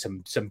upgrade,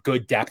 some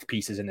good depth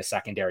pieces in the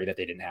secondary that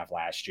they didn't have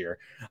last year.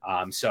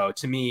 So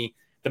to me,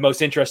 the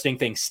most interesting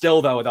thing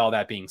still, though, with all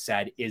that being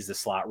said, is the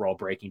slot role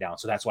breaking down.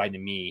 So that's why, to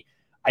me,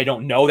 I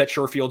don't know that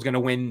Sherfield's going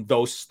to win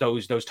those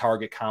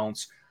target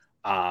counts.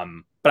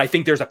 But I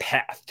think there's a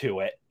path to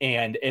it.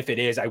 And if it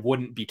is, I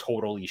wouldn't be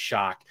totally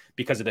shocked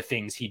because of the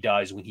things he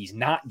does when he's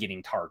not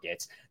getting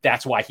targets.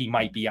 That's why he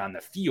might be on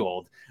the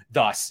field,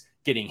 thus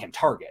getting him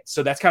targets.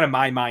 So that's kind of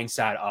my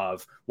mindset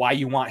of why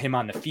you want him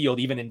on the field,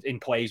 even in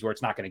plays where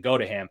it's not going to go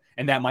to him.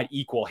 And that might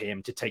equal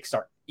him to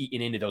start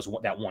eating into that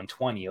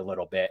 120 a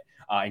little bit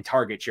in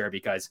target share,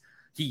 because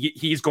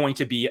he's going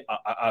to be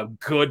a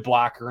good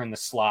blocker in the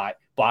slot,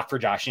 block for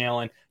Josh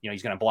Allen.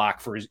 He's going to block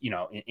for,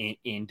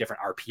 in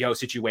different RPO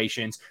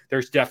situations.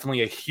 There's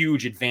definitely a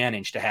huge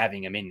advantage to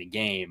having him in the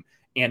game,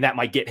 and that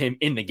might get him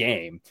in the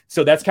game.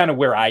 So that's kind of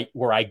where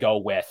I go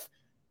with,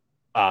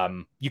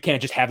 you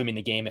can't just have him in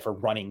the game if we're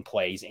running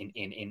plays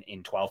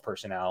in 12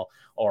 personnel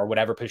or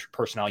whatever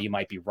personnel you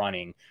might be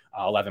running,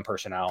 11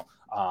 personnel.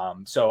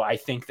 So I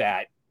think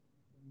that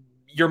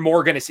you're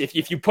more going to see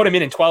if you put them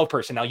in 12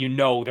 personnel,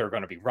 they're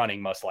going to be running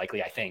most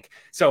likely, I think.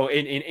 So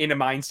in a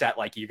mindset,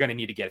 like, you're going to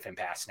need to get him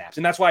pass snaps.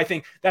 And that's why I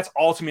think that's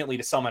ultimately,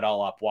 to sum it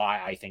all up,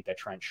 why I think that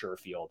Trent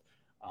Sherfield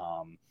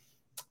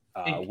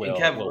will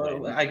win.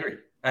 I agree.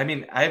 I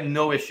mean, I have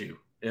no issue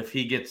if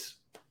he gets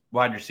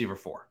wide receiver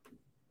 4.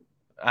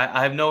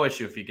 I have no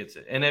issue if he gets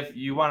it. And if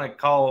you want to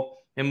call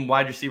him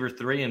wide receiver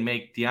 3 and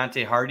make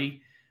Deontay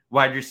Hardy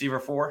wide receiver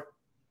 4,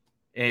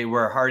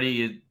 where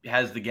Hardy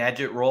has the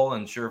gadget role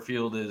and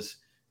Sherfield is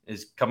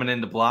coming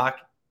in to block,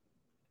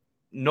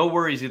 no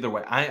worries either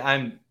way.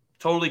 I'm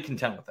totally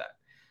content with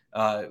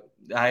that.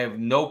 I have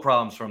no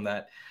problems from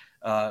that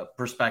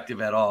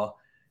perspective at all.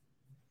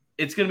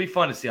 It's going to be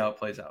fun to see how it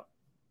plays out,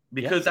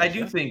 because I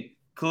do think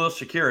Khalil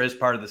Shakir is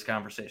part of this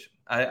conversation.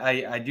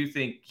 I do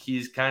think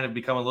he's kind of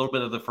become a little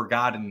bit of the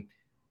forgotten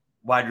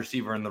wide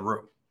receiver in the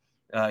room.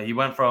 He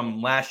went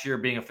from last year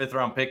being a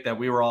 5th-round pick that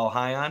we were all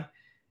high on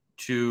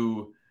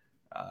to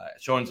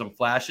showing some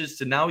flashes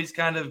to now he's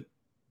kind of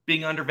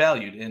being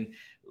undervalued. And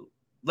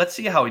let's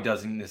see how he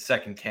does in his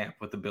second camp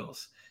with the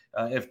Bills.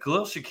 If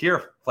Khalil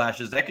Shakir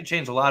flashes, that could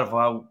change a lot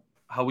of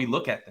how we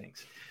look at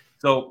things.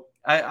 So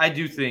I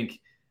do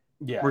think,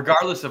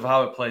 regardless of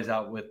how it plays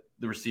out with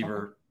the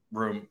receiver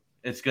room,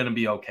 it's going to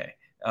be okay.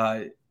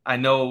 I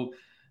know,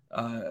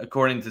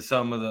 according to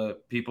some of the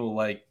people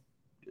like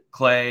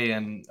Clay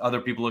and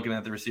other people looking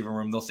at the receiver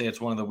room, they'll say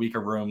it's one of the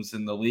weaker rooms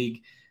in the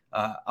league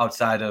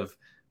outside of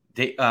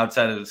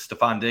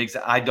Stephon Diggs.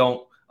 I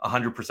don't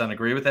 100%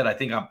 agree with that. I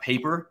think on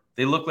paper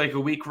they look like a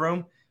weak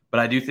room, but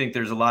I do think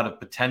there's a lot of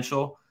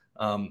potential,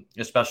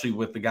 especially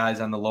with the guys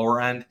on the lower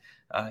end.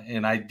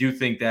 And I do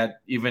think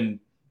that, even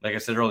like I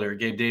said earlier,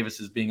 Gabe Davis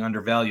is being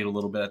undervalued a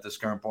little bit at this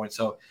current point.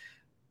 So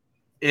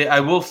I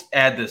will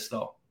add this,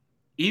 though.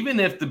 Even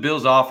if the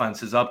Bills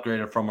offense is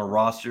upgraded from a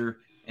roster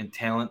and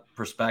talent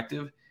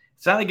perspective,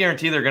 it's not a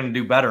guarantee they're going to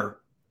do better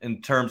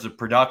in terms of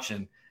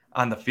production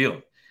on the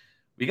field.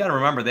 We got to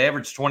remember, they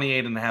averaged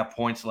 28.5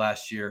 points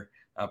last year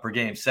per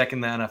game,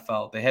 second in the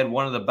NFL. They had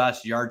one of the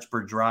best yards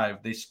per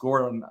drive. They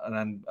scored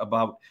on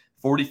about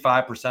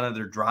 45% of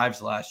their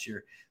drives last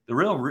year. The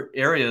real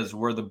areas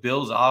where the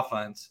Bills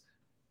offense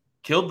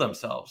killed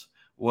themselves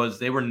was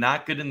they were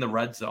not good in the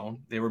red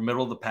zone. They were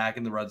middle of the pack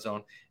in the red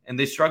zone, and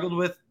they struggled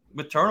with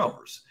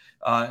turnovers.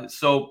 I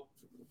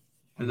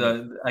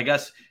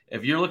guess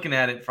if you're looking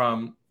at it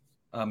from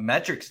a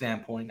metric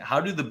standpoint, how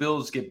do the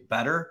Bills get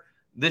better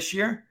this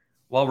year?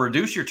 Well,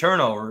 reduce your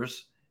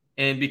turnovers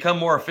and become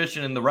more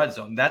efficient in the red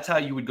zone. That's how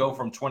you would go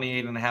from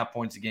 28.5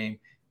 points a game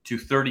to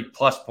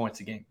 30-plus points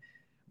a game.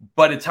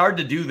 But it's hard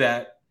to do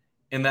that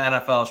in the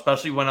NFL,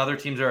 especially when other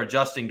teams are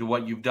adjusting to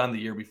what you've done the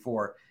year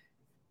before,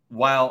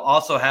 while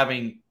also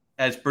having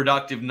as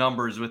productive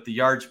numbers with the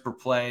yards per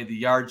play, the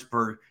yards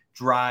per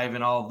drive,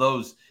 and all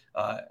those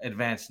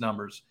advanced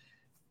numbers.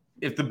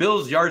 If the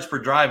Bills' yards per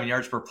drive and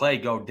yards per play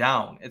go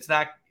down,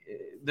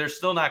 they're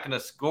still not going to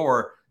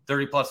score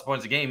 30-plus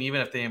points a game,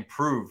 even if they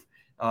improve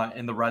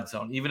in the red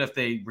zone, even if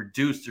they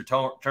reduce their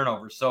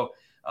turnovers. So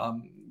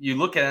you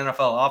look at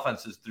NFL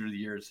offenses through the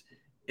years,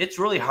 it's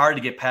really hard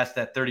to get past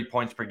that 30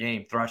 points per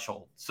game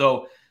threshold.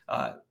 So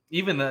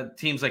even the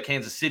teams like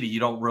Kansas City, you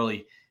don't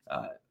really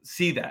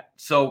see that.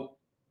 So,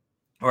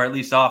 or at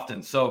least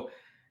often. So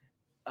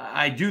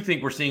I do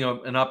think we're seeing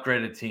an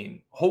upgraded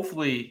team.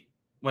 Hopefully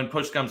when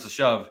push comes to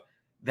shove,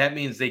 that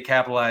means they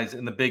capitalize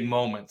in the big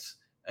moments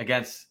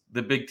against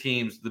the big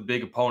teams, the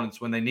big opponents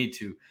when they need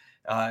to.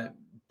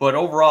 But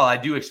overall, I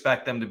do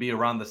expect them to be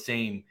around the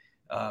same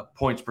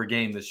points per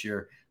game this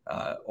year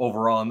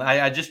overall. And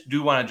I just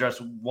do want to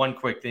address one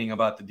quick thing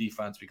about the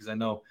defense, because I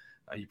know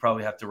you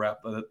probably have to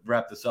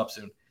wrap this up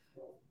soon.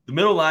 The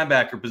middle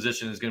linebacker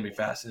position is going to be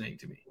fascinating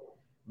to me,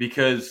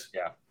 because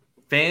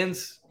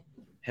fans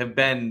have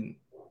been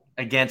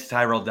against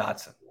Tyrel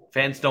Dodson.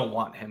 Fans don't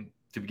want him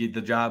to get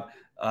the job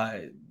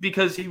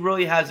because he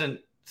really hasn't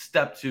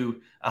stepped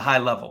to a high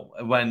level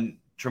when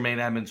Tremaine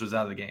Edmonds was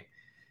out of the game.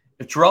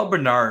 If Terrell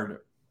Bernard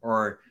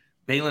or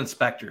Balin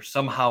Spector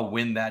somehow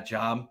win that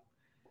job,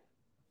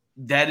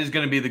 that is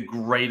going to be the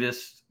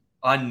greatest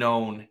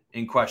unknown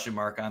in question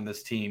mark on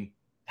this team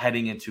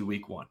heading into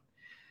week 1.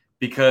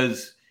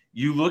 Because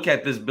you look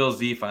at this Bills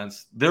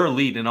defense, they're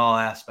elite in all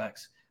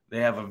aspects. They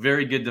have a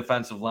very good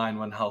defensive line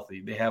when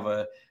healthy. They have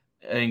an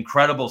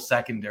incredible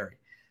secondary.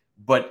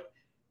 But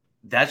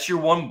that's your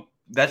one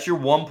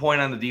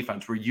point on the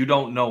defense where you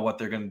don't know what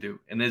they're going to do.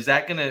 And is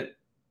that going to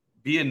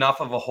be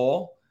enough of a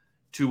hole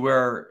to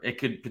where it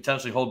could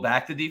potentially hold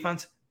back the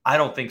defense? I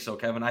don't think so,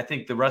 Kevin. I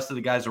think the rest of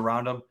the guys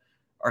around them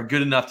are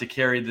good enough to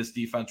carry this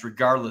defense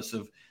regardless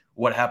of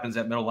what happens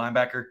at middle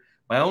linebacker.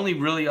 My only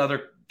really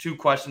other 2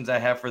 questions I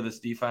have for this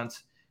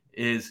defense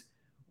is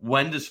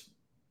when does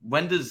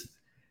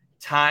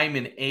time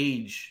and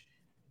age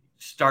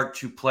start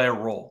to play a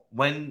role?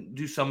 When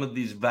do some of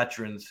these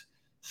veterans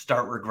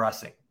start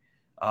regressing?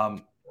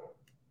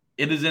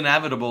 It is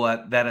inevitable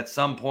that at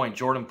some point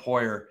Jordan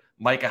Poyer,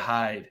 Micah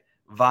Hyde,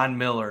 Von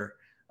Miller,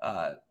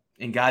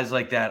 and guys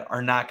like that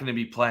are not going to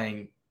be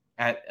playing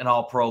at an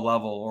all-pro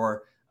level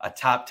or a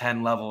top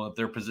 10 level of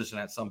their position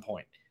at some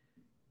point.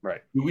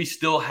 Right. Do we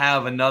still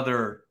have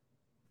another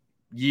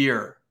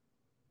year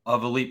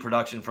of elite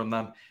production from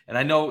them? And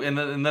I know, and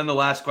then the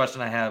last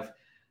question I have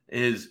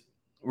is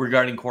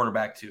regarding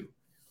cornerback too.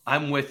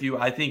 I'm with you.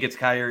 I think it's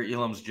Kaiir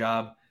Elam's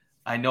job.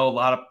 I know a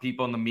lot of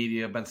people in the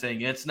media have been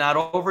saying it's not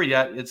over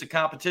yet. It's a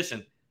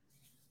competition.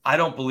 I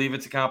don't believe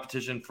it's a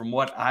competition. From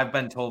what I've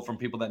been told from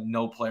people that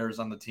know players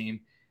on the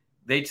team,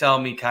 they tell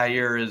me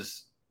Kaiir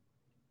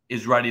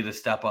is ready to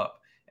step up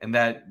and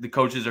that the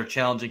coaches are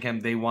challenging him.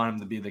 They want him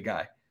to be the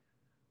guy.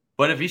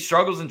 But if he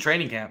struggles in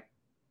training camp,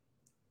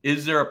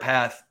 is there a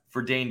path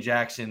for Dane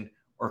Jackson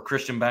or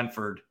Christian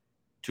Benford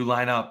to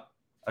line up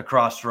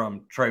across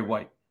from Trey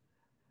White?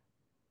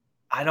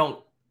 I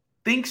don't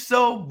think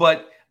so,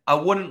 but I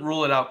wouldn't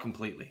rule it out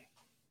completely.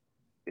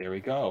 There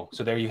we go.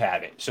 So there you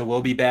have it. So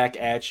we'll be back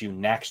at you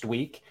next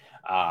week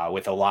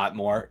with a lot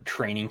more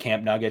training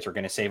camp nuggets. We're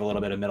going to save a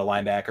little bit of middle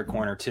linebacker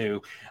corner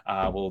too.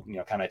 We'll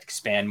kind of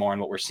expand more on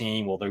what we're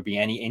seeing. Will there be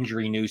any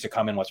injury news to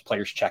come in once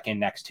players check in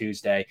next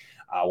Tuesday?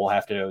 We'll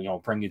have to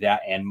bring you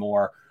that and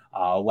more.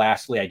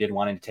 Lastly, I did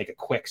want to take a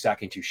quick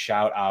second to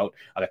shout out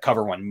the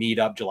Cover One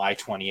meetup, July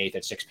 28th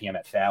at 6 p.m.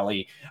 at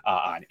Fally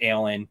on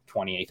Allen,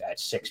 28th at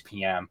 6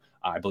 p.m.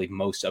 I believe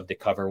most of the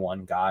Cover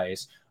One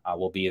guys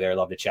will be there.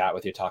 Love to chat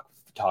with you,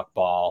 talk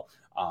ball,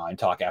 and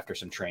talk after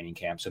some training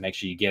camp. So make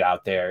sure you get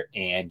out there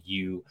and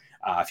you,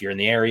 if you're in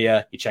the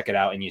area, you check it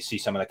out and you see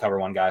some of the Cover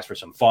One guys for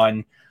some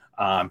fun.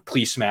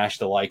 Please smash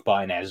the like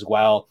button as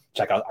well.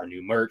 Check out our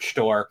new merch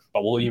store.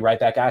 But we'll be right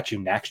back at you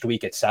next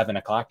week at 7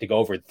 o'clock to go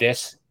over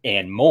this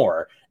and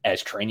more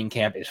as training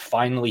camp is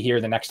finally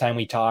here. The next time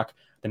we talk,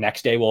 the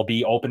next day will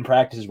be open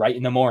practices right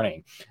in the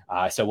morning.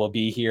 So we'll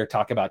be here,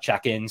 talk about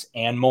check-ins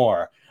and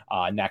more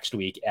next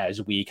week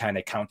as we kind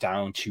of count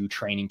down to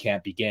training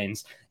camp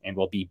begins. And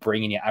we'll be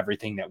bringing you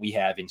everything that we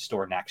have in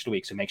store next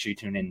week. So make sure you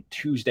tune in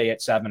Tuesday at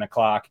 7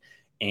 o'clock.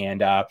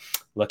 And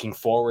looking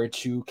forward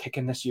to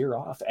kicking this year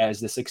off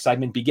as this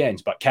excitement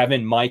begins. But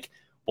Kevin, Mike,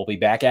 we'll be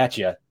back at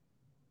you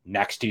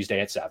next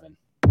Tuesday at 7.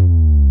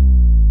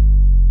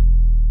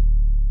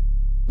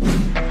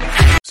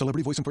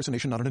 Celebrity voice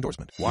impersonation not an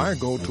endorsement. Why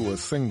go to a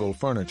single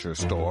furniture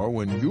store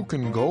when you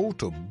can go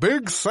to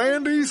Big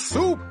Sandy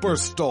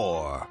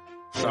Superstore?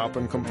 Shop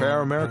and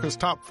compare America's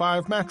top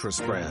 5 mattress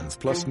brands,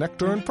 plus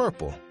Nectar and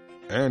Purple.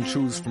 And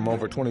choose from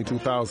over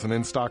 22,000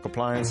 in-stock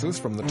appliances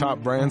from the top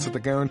brands at the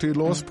guaranteed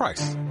lowest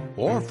price.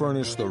 Or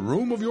furnish the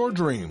room of your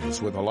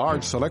dreams with a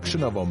large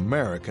selection of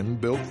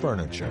American-built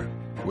furniture.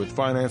 With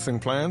financing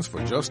plans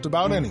for just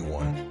about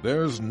anyone,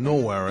 there's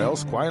nowhere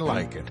else quite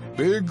like it.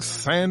 Big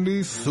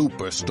Sandy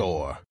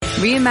Superstore.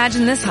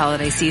 Reimagine this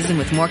holiday season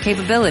with more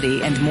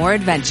capability and more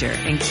adventure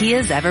in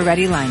Kia's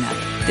Ever-Ready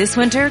lineup. This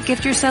winter,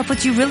 gift yourself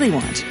what you really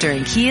want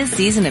during Kia's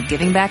Season of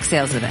Giving Back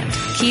sales event.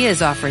 Kia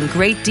is offering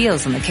great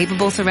deals on the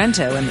capable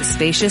Sorento and the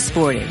spacious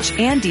Sportage,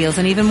 and deals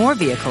on even more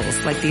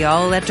vehicles like the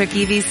all-electric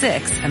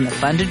EV6 and the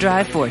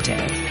fun-to-drive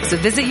Forte. So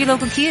visit your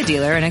local Kia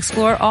dealer and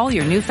explore all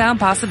your newfound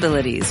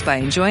possibilities by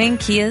enjoying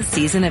Kia's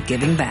Season of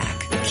Giving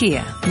Back.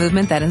 Kia,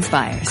 movement that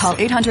inspires. Call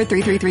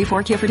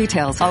 800-333-4KIA for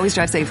details. Always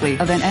drive safely.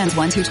 Event ends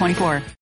 1/2/24.